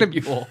 I'll keep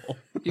you all.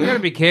 You got to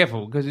be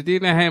careful because do you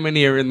know how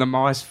many are in the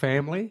mice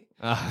family?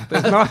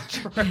 There's not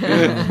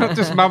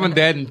just mum and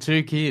dad and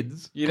 2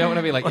 kids. You don't want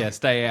to be like, yeah,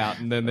 stay out,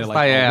 and then they're Stay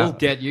like, out. we'll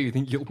get you. You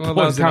think you'll Well,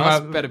 poison they'll us?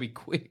 come up- Better be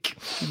quick.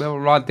 They'll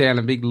write down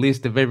a big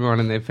list of everyone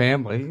in their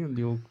family, and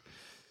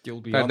You'll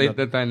be that on need, the...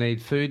 that they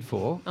need food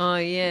for, Oh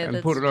yeah, and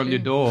that's put it on true. your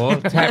door,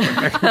 tap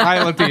it,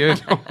 nail it to your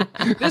door.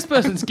 This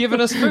person's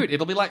given us food.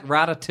 It'll be like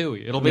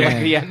Ratatouille. It'll be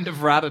like the end of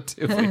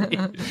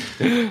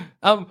Ratatouille.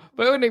 But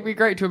wouldn't it be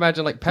great to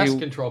imagine like pest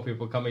control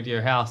people coming to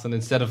your house, and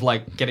instead of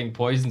like getting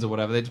poisons or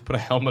whatever, they just put a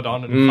helmet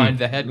on and find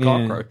the head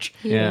cockroach,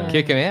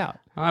 kick him out.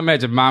 I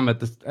imagine mum at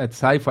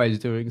Safeway's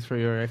doing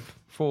 3 or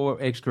 4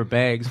 extra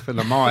bags for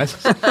the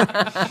mice.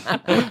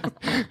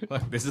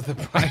 Like, this is the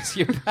price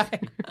you pay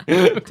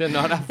to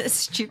not have The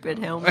stupid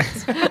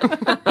helmets.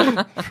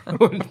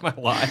 ruined my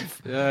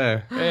life.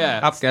 Yeah.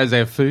 Up goes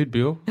our food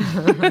bill.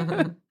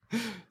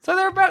 So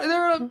there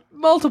are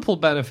multiple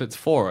benefits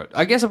for it.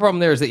 I guess the problem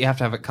there is that you have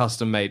to have it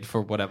custom made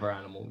for whatever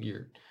animal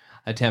you're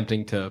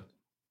attempting to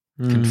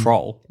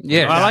control.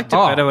 Yeah. I liked it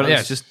better when it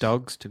was just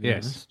dogs, to be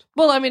Yes. honest.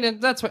 Well, I mean,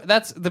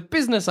 that's the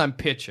business I'm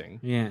pitching.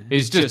 Yeah.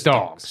 It's just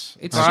dogs.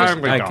 It's just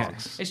only okay.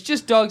 dogs. It's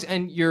just dogs,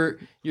 and your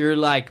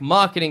like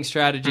marketing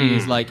strategy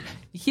is like,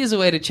 here's a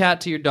way to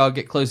chat to your dog,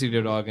 get closer to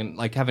your dog, and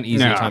like have an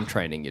easier time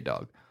training your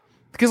dog.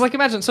 Because like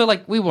imagine, so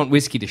like we want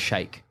Whiskey to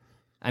shake,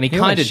 and he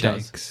kind of always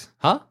does, shakes.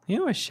 huh? He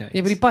always shakes.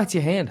 Yeah, but he bites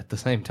your hand at the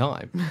same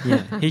time.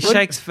 Yeah. He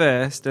shakes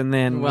first, and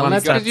then Well, once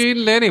that's that's... because you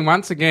let him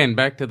once again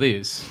back to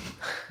this,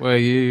 where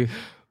you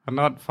are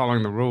not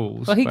following the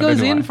rules. Well, he but goes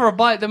anyway. in for a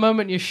bite the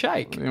moment you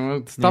shake. Yeah,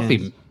 well, stop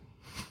him.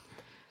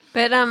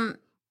 But I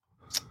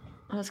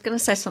was going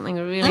to say something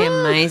really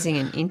amazing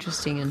and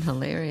interesting and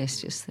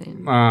hilarious just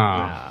then.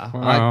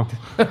 Well,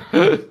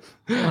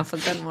 I've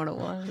forgotten what it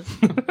was.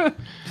 Do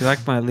you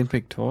like my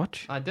Olympic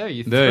torch? I do.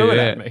 You threw it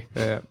at me.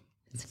 Yeah.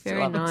 It's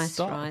very haven't nice,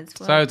 stopped. right?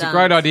 Well So it's a done,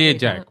 great idea,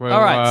 sweetheart. Jack. Well,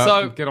 All right,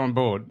 so- get on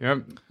board.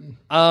 Yep.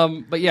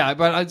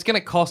 But it's going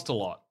to cost a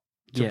lot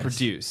to Yes.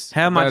 produce,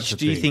 How much That's the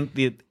do you thing. think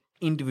the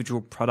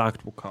individual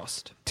product will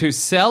cost? to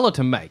sell or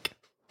to make.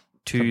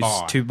 To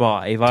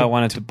buy. If I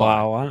wanted to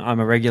buy one, I'm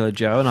a regular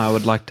Joe, and I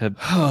would like to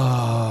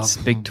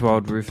speak to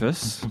old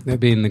Rufus. They'd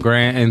be in the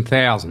in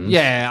thousands.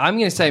 Yeah, I'm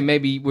going to say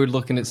maybe we're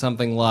looking at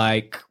something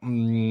like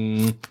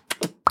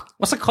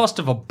what's the cost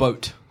of a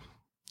boat?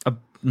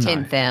 No,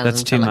 10,000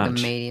 that's too for like much.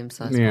 a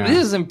medium-sized Yeah. one.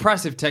 This is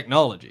impressive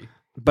technology.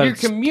 But You're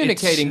it's-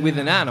 communicating with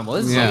an animal.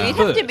 This is Yeah. a You'd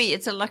have to bird. be,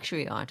 it's a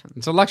luxury item.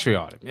 It's a luxury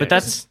item. But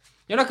that's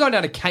You're not going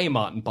down to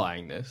Kmart and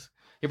buying this.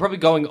 You're probably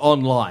going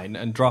online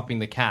and dropping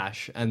the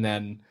cash, and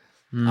then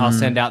I'll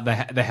send out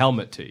the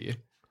helmet to you.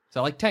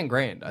 So like 10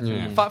 grand, I think.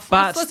 Yeah. but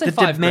let's say the 5 grand. Let's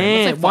say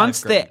demand 5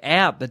 once grand. they're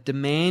out, the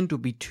demand will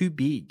be too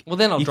big. Well,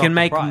 then I'll you drop can the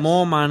make price.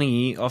 more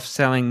money off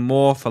selling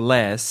more for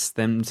less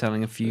than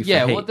selling a few.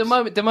 Yeah, for well,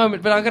 heaps. the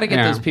moment, but I've got to get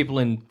Yeah. those people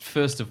in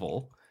first of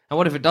all. And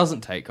what if it doesn't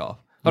take off?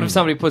 What if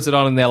somebody puts it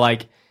on and they're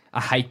like,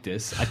 I hate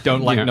this. I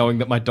don't like Yeah. knowing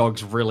that my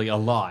dog's really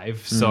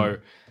alive. So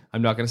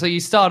I'm not going to. So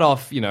you start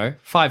off,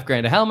 $5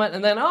 grand a helmet,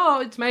 and then,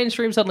 it's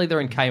mainstream. Suddenly they're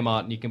in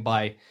Kmart and you can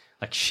buy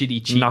like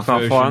shitty cheap Knockoff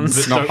versions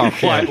ones. that don't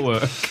quite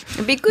work.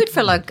 It'd be good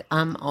for like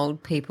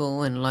old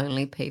people and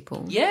lonely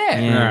people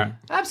Yeah,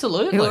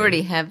 absolutely. who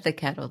already have the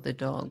cat or the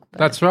dog. But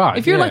That's right.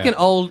 If you're yeah. like an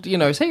old,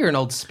 say you're an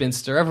old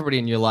spinster, everybody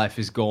in your life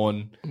is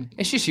gone.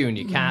 It's just you and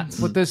your cats.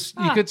 But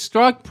you could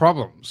strike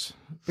problems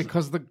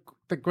because the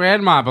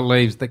grandma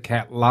believes the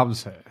cat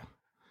loves her.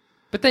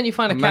 But then you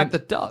find a And cat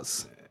that- that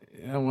does.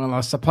 Yeah, well,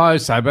 I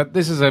suppose so, but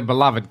this is a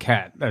beloved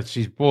cat that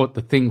she's bought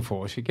the thing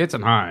for. She gets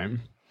it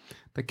home.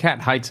 The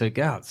cat hates her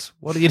guts.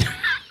 What do you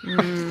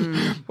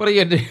do? What do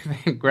you do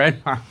then?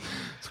 Grandma's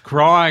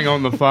crying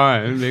on the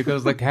phone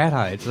because the cat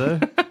hates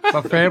her.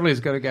 My family's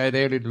got to go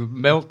down into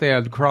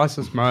meltdown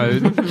crisis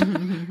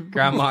mode.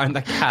 Grandma and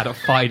the cat are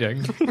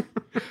fighting.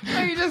 No,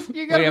 you gotta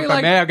We be have to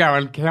like, now go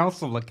and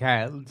counsel the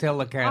cat and tell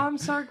the cat I'm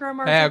sorry,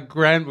 Grandma. how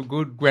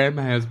good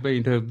grandma has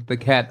been to the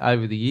cat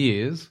over the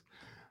years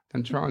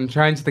and try and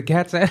change the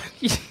cat's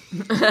attitude.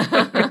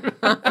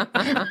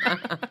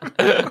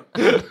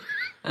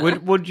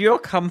 Would your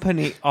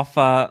company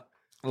offer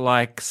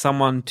like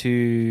someone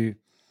to?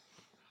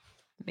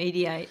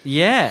 mediate.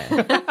 Yeah,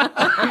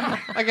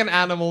 Like an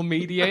animal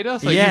mediator.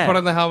 So Yeah. you put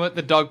on the helmet,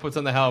 the dog puts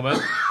on the helmet.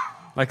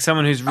 like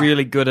someone who's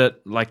really good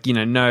at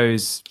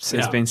knows has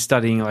Yeah. been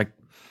studying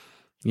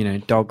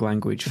dog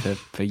language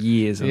for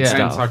years and Yeah. And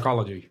stuff.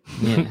 psychology.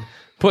 Yeah.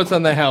 Puts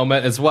on the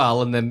helmet as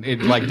well, and then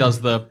it like does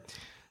the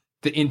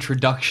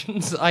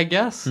introductions, I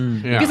guess.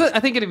 Yeah. Because I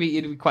think it'd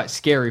be quite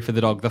scary for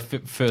the dog the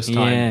first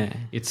time Yeah.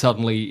 it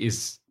suddenly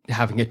is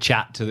having a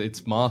chat to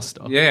its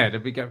master. Yeah, to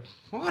be go,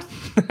 what?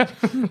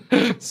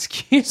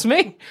 Excuse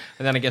me?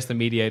 And then I guess the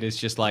mediator's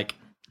just like,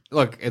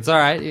 look, it's all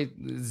right.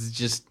 It's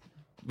just,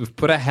 we've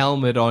put a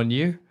helmet on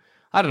you.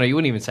 I don't know. You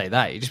wouldn't even say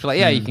that. You just be like,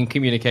 yeah, you can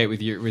communicate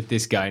with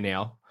this guy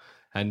now,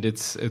 and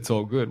it's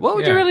all good. What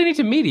would you Yeah. really need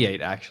to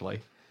mediate,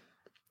 actually?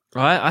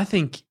 Right, I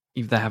think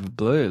if they have a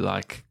blue,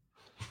 like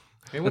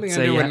What are you Let's going to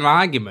say do in an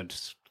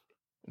argument?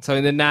 So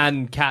in the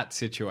nan cat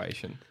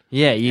situation.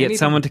 Yeah, you Anything- get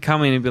someone to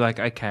come in and be like,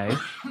 okay,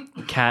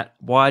 cat,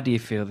 why do you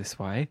feel this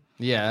way?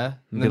 Yeah.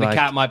 And Be then the like-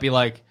 cat might be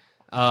like,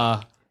 I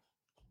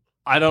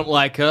don't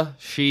like her.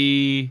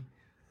 She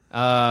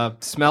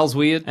smells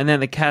weird. And then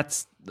the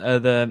cat's,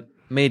 the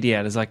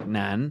mediator's like,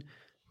 Nan,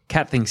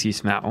 cat thinks you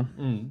smell.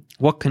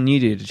 What can you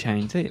do to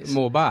change this?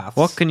 More baths.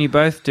 What can you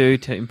both do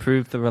to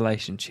improve the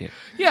relationship?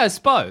 Yeah, I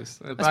suppose.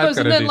 both I suppose,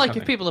 gotta and then do like if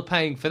something. people are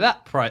paying for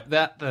that,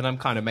 then I'm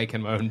kind of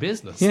making my own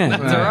business. Yeah.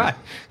 That's Yeah. all right.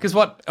 Because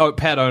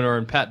pet owner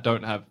and pet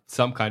don't have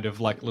some kind of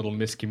like little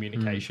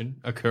miscommunication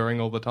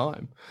occurring all the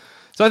time.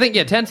 So I think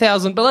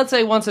 10,000. But let's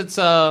say once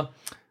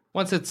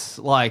it's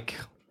like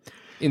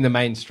in the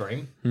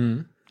mainstream,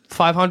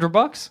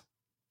 $500.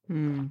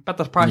 About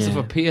the price of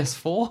a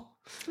PS4.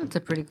 That's a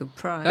pretty good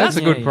price. That's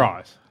a good yeah.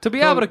 price. To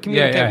be able to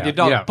communicate with your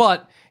dog, yeah.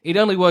 but it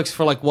only works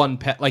for like one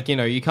pet. Like,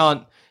 you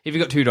can't, if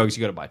you've got 2 dogs,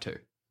 you got to buy 2.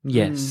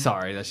 Yes.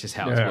 Sorry, that's just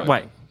how it's Yeah. working.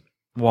 Wait,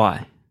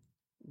 why?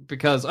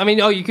 Because,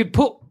 you could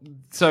put,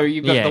 so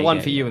you've got Yeah, the one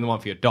yeah, for you yeah. and the one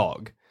for your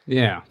dog,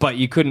 Yeah. but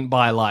you couldn't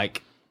buy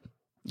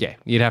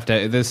you'd have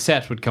to, the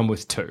set would come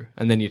with 2,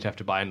 and then you'd have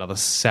to buy another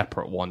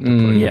separate one to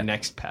put in your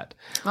next pet.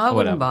 I or wouldn't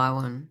whatever. buy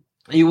one.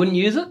 You wouldn't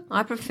use it?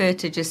 I prefer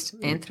to just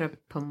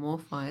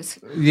anthropomorphize.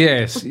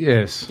 Yes,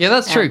 yes. Yeah,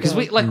 that's true, because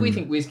Outdoor. we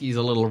think Whiskey's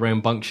a little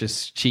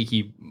rambunctious,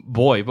 cheeky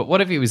boy, but what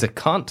if he was a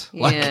cunt?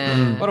 Like,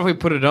 Yeah. what if we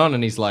put it on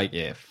and he's like,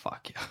 yeah,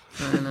 fuck you.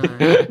 I know.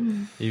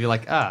 You'd be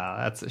like,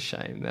 that's a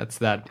shame. That's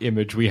that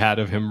image we had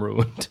of him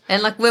ruined.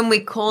 And like when we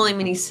call him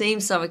and he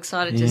seems so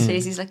excited to see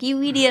us, he's like,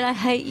 "You idiot, I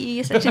hate you,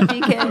 you're such a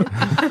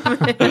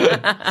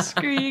dickhead."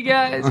 Screw you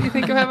guys. You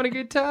think I'm having a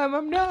good time?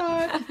 I'm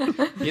not.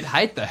 You'd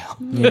hate the hell.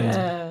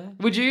 Yeah.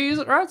 Would you use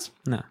it, Rhodes?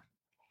 No.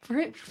 For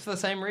the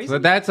same So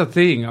reason? that's a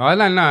thing. I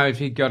don't know if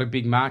you got a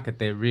big market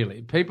there,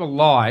 really. People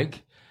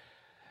like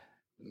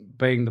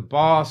being the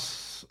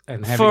boss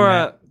and having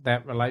For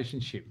that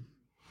relationship.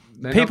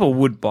 They're People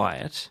would buy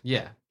it.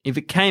 Yeah. If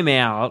it came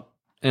out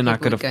and I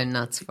People could would have... go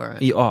nuts for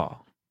it.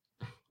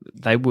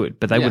 They would,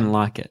 but they Yeah. wouldn't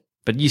like it.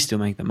 But you still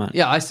make the money.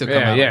 Yeah, I still come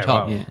Yeah, out yeah, on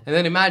top. well- Yeah. And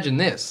then imagine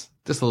this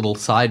little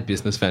side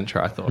business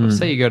venture I thought of.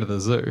 Say you go to the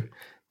zoo,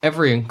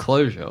 every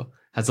enclosure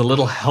has a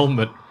little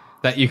helmet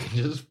that you can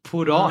just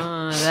put on.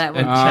 Oh, that would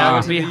And That chat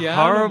would to be the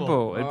animal.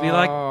 horrible. It'd be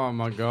like Oh,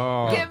 my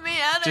God. get me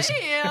out of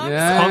here.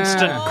 Yeah.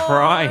 constant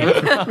crying.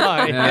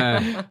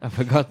 Yeah. I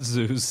forgot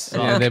zoos.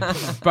 Yeah, they're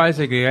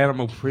basically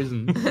animal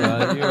prisons.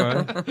 So, you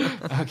know.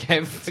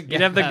 Okay, forget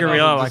You'd have the that.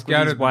 gorilla just like go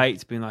with his to-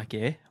 weights being like,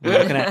 yeah, we're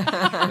looking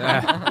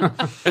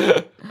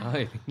at...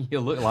 Oh, you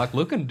look like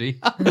looking, do you?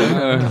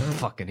 I'm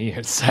fucking here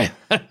to say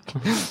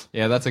that.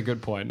 Yeah, that's a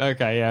good point.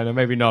 Okay, yeah, no,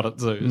 maybe not at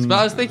zoos. But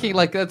I was thinking,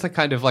 like, that's a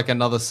kind of like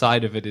another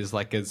side of it is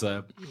like as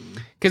a...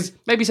 Because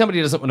maybe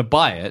somebody doesn't want to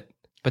buy it,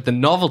 but the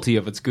novelty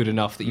of it's good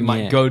enough that you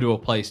might Yeah. go to a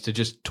place to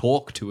just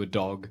talk to a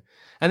dog.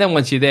 And then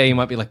once you're there, you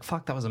might be like,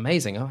 fuck, that was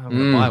amazing. I'm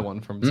going to buy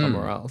one from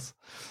somewhere else.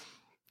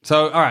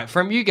 So, all right,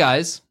 from you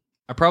guys,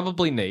 I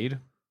probably need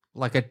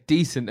like a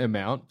decent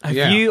amount. Have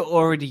Yeah. you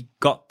already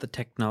got the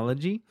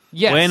technology?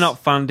 Yes. We're not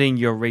funding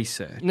your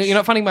research. No, you're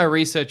not funding my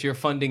research. You're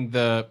funding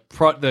the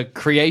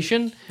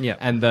creation Yeah.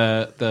 and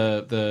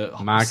the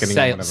Marketing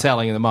or whatever.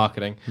 selling and the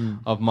marketing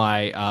of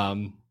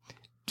my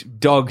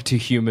dog to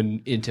human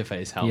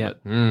interface helmet.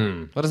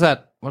 What is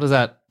that? What is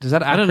that? Does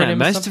that acronym I don't know.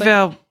 Most something? of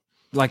our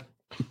like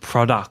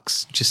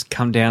products just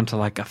come down to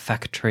like a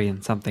factory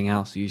and something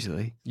else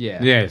usually.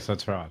 yeah. Yes,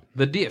 that's right.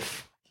 The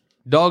DIF,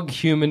 dog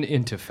human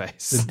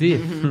interface.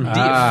 Diff.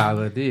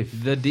 The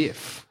diff. The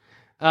DIF.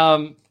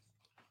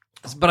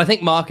 But I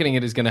think marketing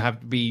it is going to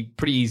have to be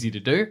pretty easy to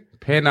do.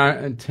 Pet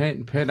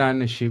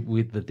ownership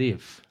with the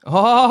diff.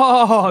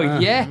 Oh,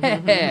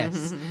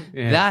 yes.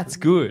 Yeah. That's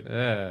good.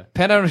 Yeah.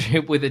 Pet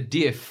ownership with a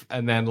diff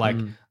and then like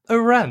a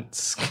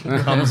rants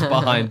comes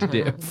behind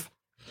diff.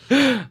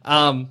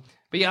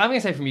 But yeah, I'm going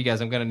to say from you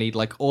guys, I'm going to need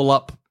like all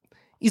up.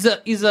 Is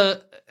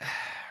a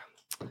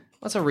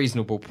what's a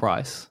reasonable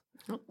price?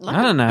 Like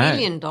I don't know.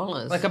 $1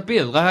 billion. Like a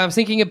bill. I was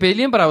thinking $1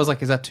 billion, but I was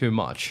like, is that too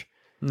much?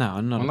 No,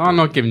 not. Well, I'm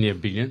not giving you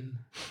 $1 billion.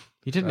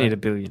 You didn't need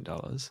 $1 billion.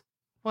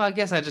 Well, I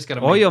guess I just got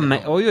to.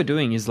 All you're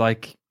doing is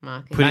like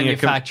Marketing. putting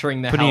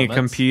Manufacturing the putting helmets. a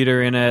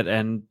computer in it,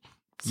 and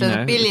So you the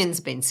know, billion's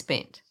been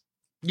spent.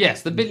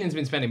 Yes, the $1 billion's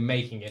been spent in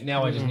making it.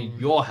 Now I just need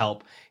your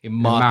help in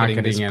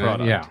marketing this it,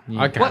 product.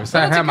 Yeah. Okay. Well, so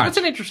that's how much? That's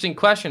an interesting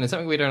question. It's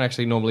something we don't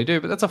actually normally do,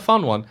 but that's a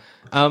fun one.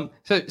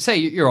 So, say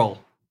you're all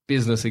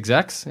business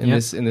execs in Yeah.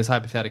 this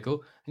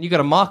hypothetical, and you got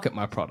to market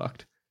my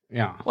product.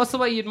 Yeah. What's the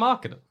way you'd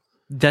market it?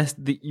 that's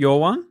your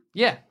one.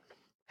 Yeah,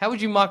 how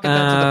would you market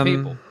that to the Um,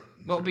 people?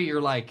 What would be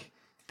your like?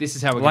 This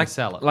is how we're going Like to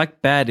sell it.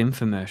 like bad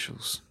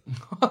infomercials.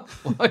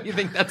 What, you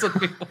think that's what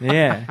people?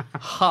 Yeah,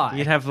 Hi.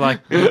 you'd have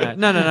like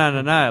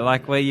no,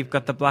 like where you've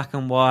got the black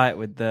and white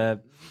with the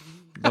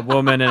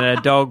woman and her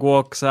dog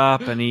walks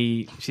up and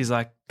she's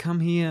like, "Come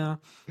here."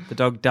 The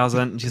dog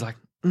doesn't, and she's like,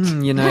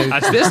 you know.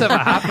 Has this ever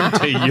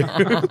happened to you?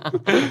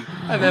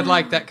 And then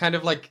like that kind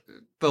of like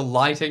the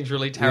lighting's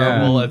really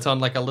terrible. Yeah. It's on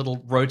like a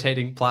little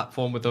rotating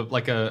platform with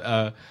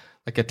a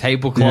like a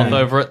tablecloth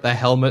over it, the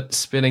helmet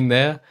spinning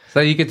there. So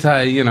you could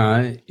say,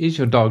 is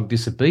your dog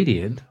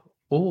disobedient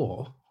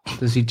or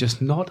does he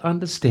just not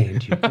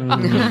understand you?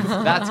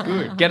 That's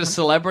good. Get a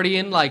celebrity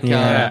in, like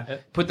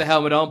put the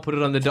helmet on, put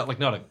it on the dog, like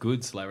not a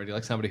good celebrity,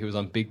 like somebody who was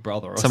on Big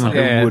Brother or Someone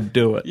something. who would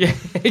do it. Yeah,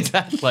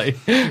 exactly.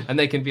 And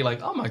they can be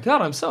like, oh my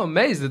God, I'm so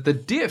amazed at the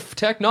diff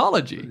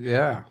technology.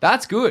 Yeah.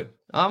 That's good.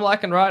 I'm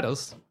liking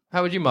riders.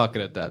 How would you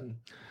market it, Dad?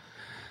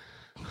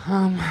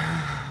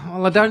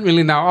 Well, I don't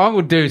really know. I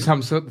would do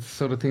some sort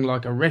of thing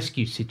like a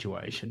rescue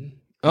situation,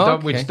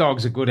 which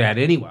dogs are good at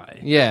anyway.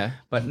 Yeah.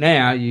 But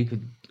now you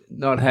could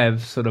not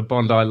have sort of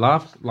Bondi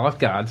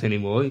lifeguards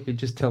anymore. You could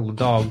just tell the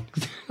dog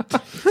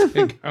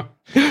to go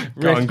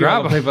and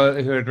grab people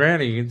who are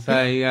drowning and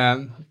say,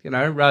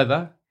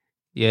 Rover,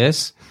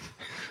 yes.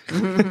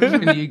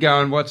 And you go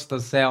and watch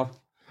the South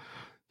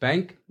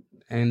Bank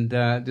and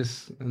then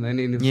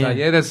you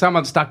say, there's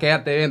someone stuck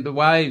out there in the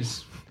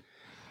waves.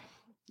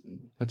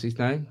 What's his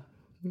name?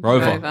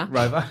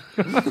 Rover.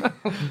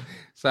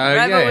 So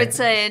Rover would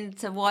say, and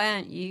so why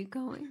aren't you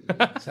going?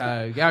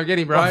 So go and get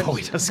him, bro. Oh,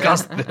 we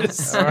discussed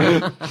this.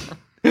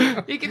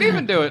 You can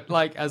even do it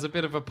like as a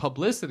bit of a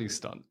publicity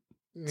stunt.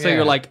 So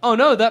you're like, oh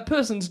no, that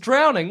person's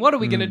drowning. What are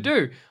we going to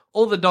do?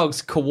 All the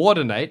dogs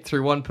coordinate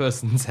through one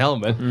person's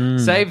helmet,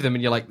 save them,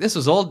 and you're like, this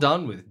was all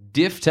done with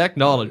diff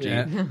technology.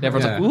 Yeah. And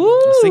everyone's like, I ooh.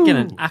 was thinking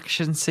an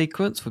action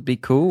sequence would be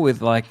cool with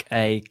like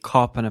a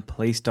cop and a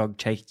police dog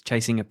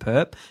chasing a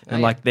perp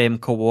and like them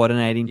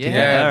coordinating together.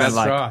 That's and,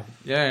 like, right.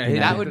 Yeah,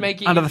 That would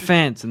make it under the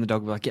fence, and the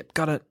dog would be like, "Yep,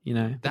 got it."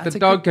 That's the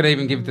dog could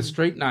even give the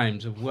street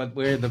names of where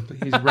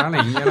he's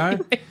running.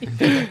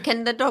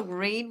 Can the dog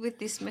read with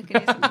this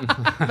mechanism?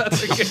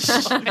 That's a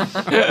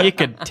good one. You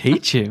could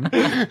teach him.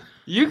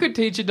 You could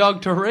teach a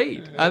dog to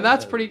read, and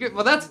that's pretty good.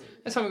 Well, that's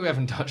something we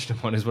haven't touched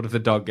upon is what if the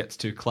dog gets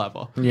too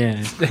clever?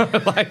 Yeah.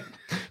 Like,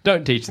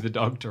 don't teach the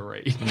dog to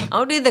read.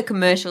 I'll do the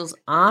commercials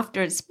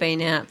after it's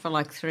been out for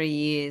like 3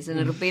 years, and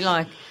it'll be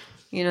like,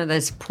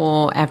 those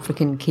poor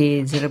African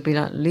kids. It'll be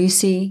like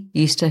Lucy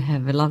used to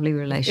have a lovely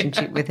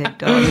relationship with her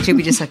dog, and she'll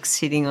be just like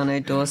sitting on her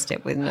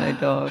doorstep with no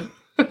dog.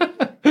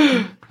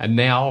 And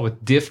now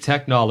with diff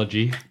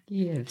technology.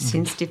 Yeah,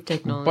 since diff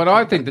technology. But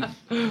I think that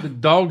the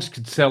dogs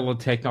could sell the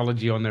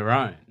technology on their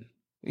own.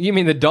 You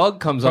mean the dog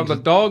comes From on the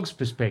dog's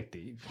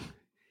perspective,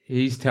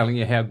 he's telling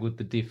you how good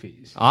the diff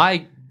is.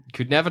 I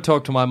could never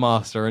talk to my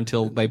master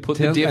until they put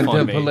the diff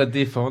on me. Put the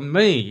diff on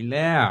me.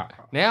 Now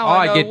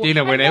I know get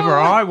dinner whenever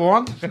I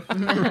want.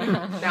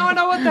 Now I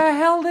know what the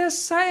hell they're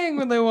saying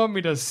when they want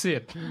me to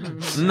sit.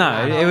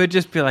 No, it would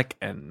just be like,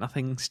 and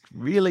nothing's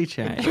really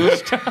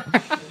changed.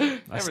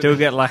 I still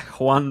get like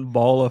one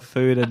bowl of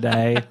food a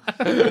day.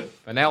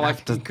 But now I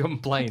can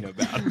complain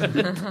about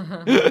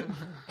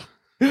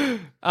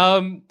it.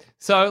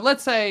 So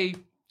let's say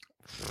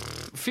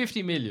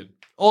 50 million.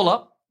 All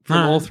up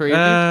from all three of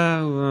you.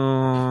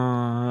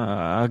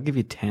 I'll give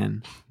you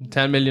 10.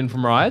 10 million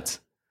from riots.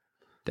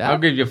 Dad? I'll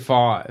give you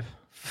 5.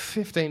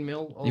 15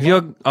 mil. all If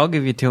up. I'll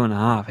give you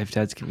 2.5 if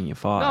Dad's giving you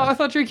 5. No, I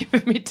thought you were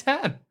giving me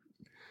 10.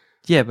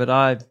 Yeah,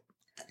 but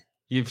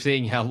You're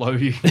seeing how low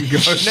you can go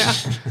now.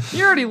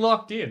 You're already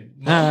locked in.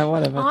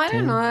 whatever. I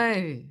 10. don't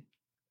know.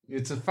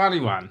 It's a funny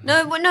one.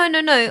 No.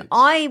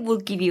 I will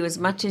give you as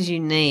much as you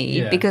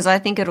need because I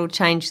think it'll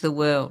change the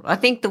world. I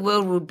think the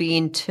world will be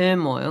in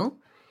turmoil,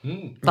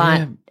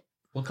 but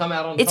We'll come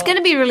out on it's top. going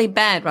to be really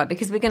bad, right?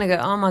 Because we're going to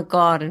go, oh my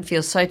God, and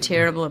feel so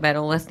terrible about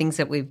all the things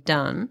that we've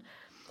done.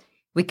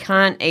 We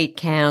can't eat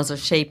cows or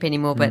sheep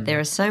anymore, but there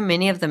are so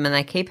many of them and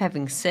they keep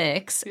having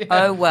sex. Yeah.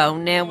 Oh, well,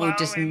 now we'll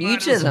just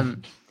neuter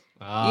them.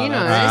 So then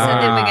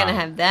we're going to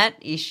have that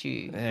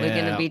issue. Yeah. We're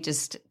going to be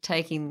just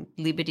taking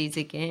liberties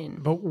again.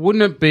 But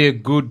wouldn't it be a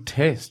good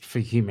test for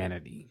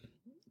humanity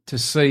to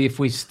see if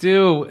we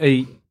still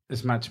eat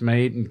as much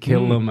meat and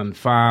kill them and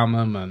farm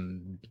them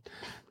and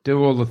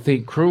do all the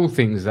cruel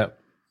things that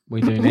we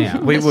do now?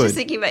 I was just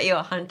thinking about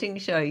your hunting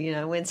show,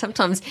 when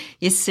sometimes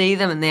you see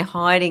them and they're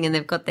hiding and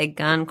they've got their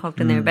gun cocked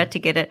and they're about to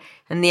get it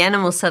and the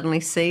animal suddenly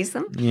sees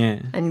them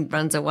and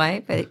runs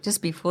away. But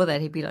just before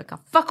that, he'd be like, oh,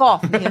 fuck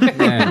off.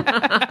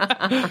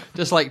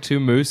 Just like two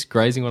moose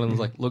grazing, one of them's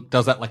like, look,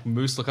 does that like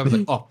moose look over? He's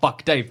like, oh,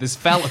 fuck, Dave, this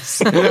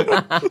phallus.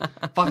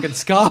 Fucking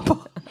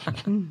Scarpa.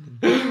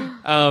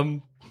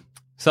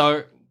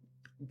 So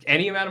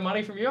any amount of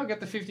money from you, I'll get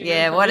the 50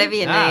 Yeah, whatever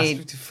you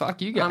need.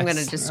 Fuck you guys. I'm going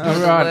to destroy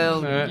the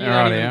world.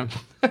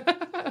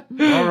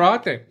 All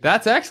right then.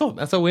 That's excellent.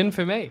 That's a win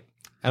for me.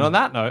 And on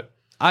that note,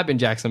 I've been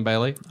Jackson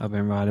Bailey. I've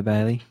been Ryder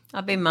Bailey.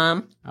 I've been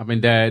Mum. I've been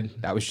Dad.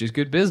 That was just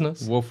good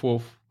business. Woof,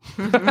 woof.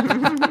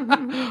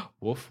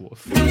 Woof, woof.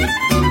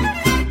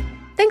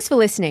 Thanks for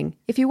listening.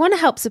 If you want to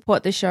help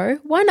support the show,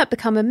 why not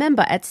become a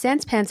member at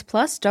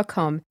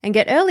sanspantsplus.com and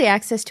get early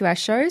access to our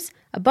shows,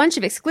 a bunch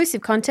of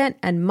exclusive content,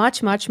 and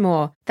much, much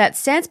more. That's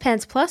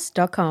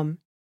sanspantsplus.com.